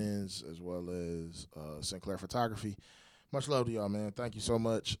Poor Men's, as well as Sinclair Photography. Much love to y'all, man. Thank you so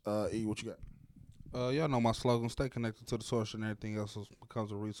much. E, what you got? Y'all know my slogan: stay connected to the source, and everything else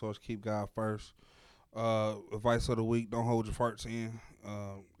becomes a resource. Keep God first. Advice of the week: don't hold your farts in.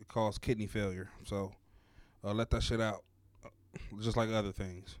 It causes kidney failure. So let that shit out, just like other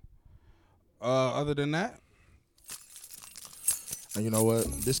things. Other than that, and you know what?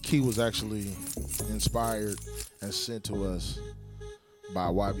 This key was actually inspired and sent to us by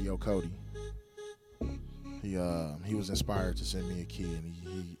YBO Cody. He was inspired to send me a key, and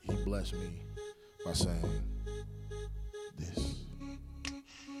he blessed me by saying this.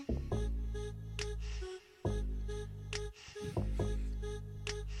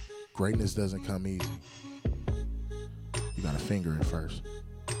 Greatness doesn't come easy. You gotta finger it first.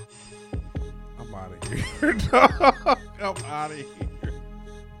 I'm out of here, dog. I'm out of here.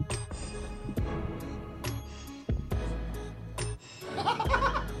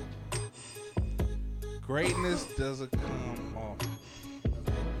 Greatness doesn't come off.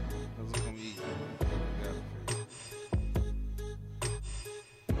 Doesn't come easy.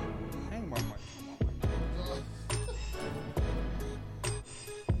 Hang my mic.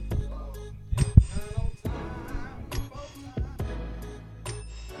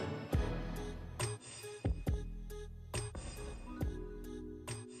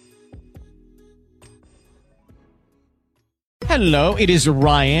 Hello, it is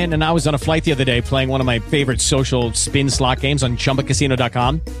Ryan, and I was on a flight the other day playing one of my favorite social spin slot games on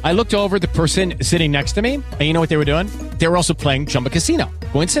ChumbaCasino.com. I looked over at the person sitting next to me, and you know what they were doing? They were also playing Chumba Casino.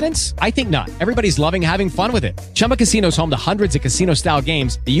 Coincidence? I think not. Everybody's loving having fun with it. Chumba Casino is home to hundreds of casino-style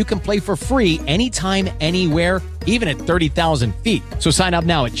games that you can play for free anytime, anywhere, even at 30,000 feet. So sign up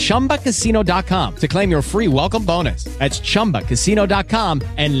now at ChumbaCasino.com to claim your free welcome bonus. That's ChumbaCasino.com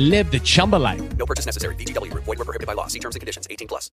and live the Chumba life. No purchase necessary. VGW. Void where prohibited by law. See terms and conditions. 18+.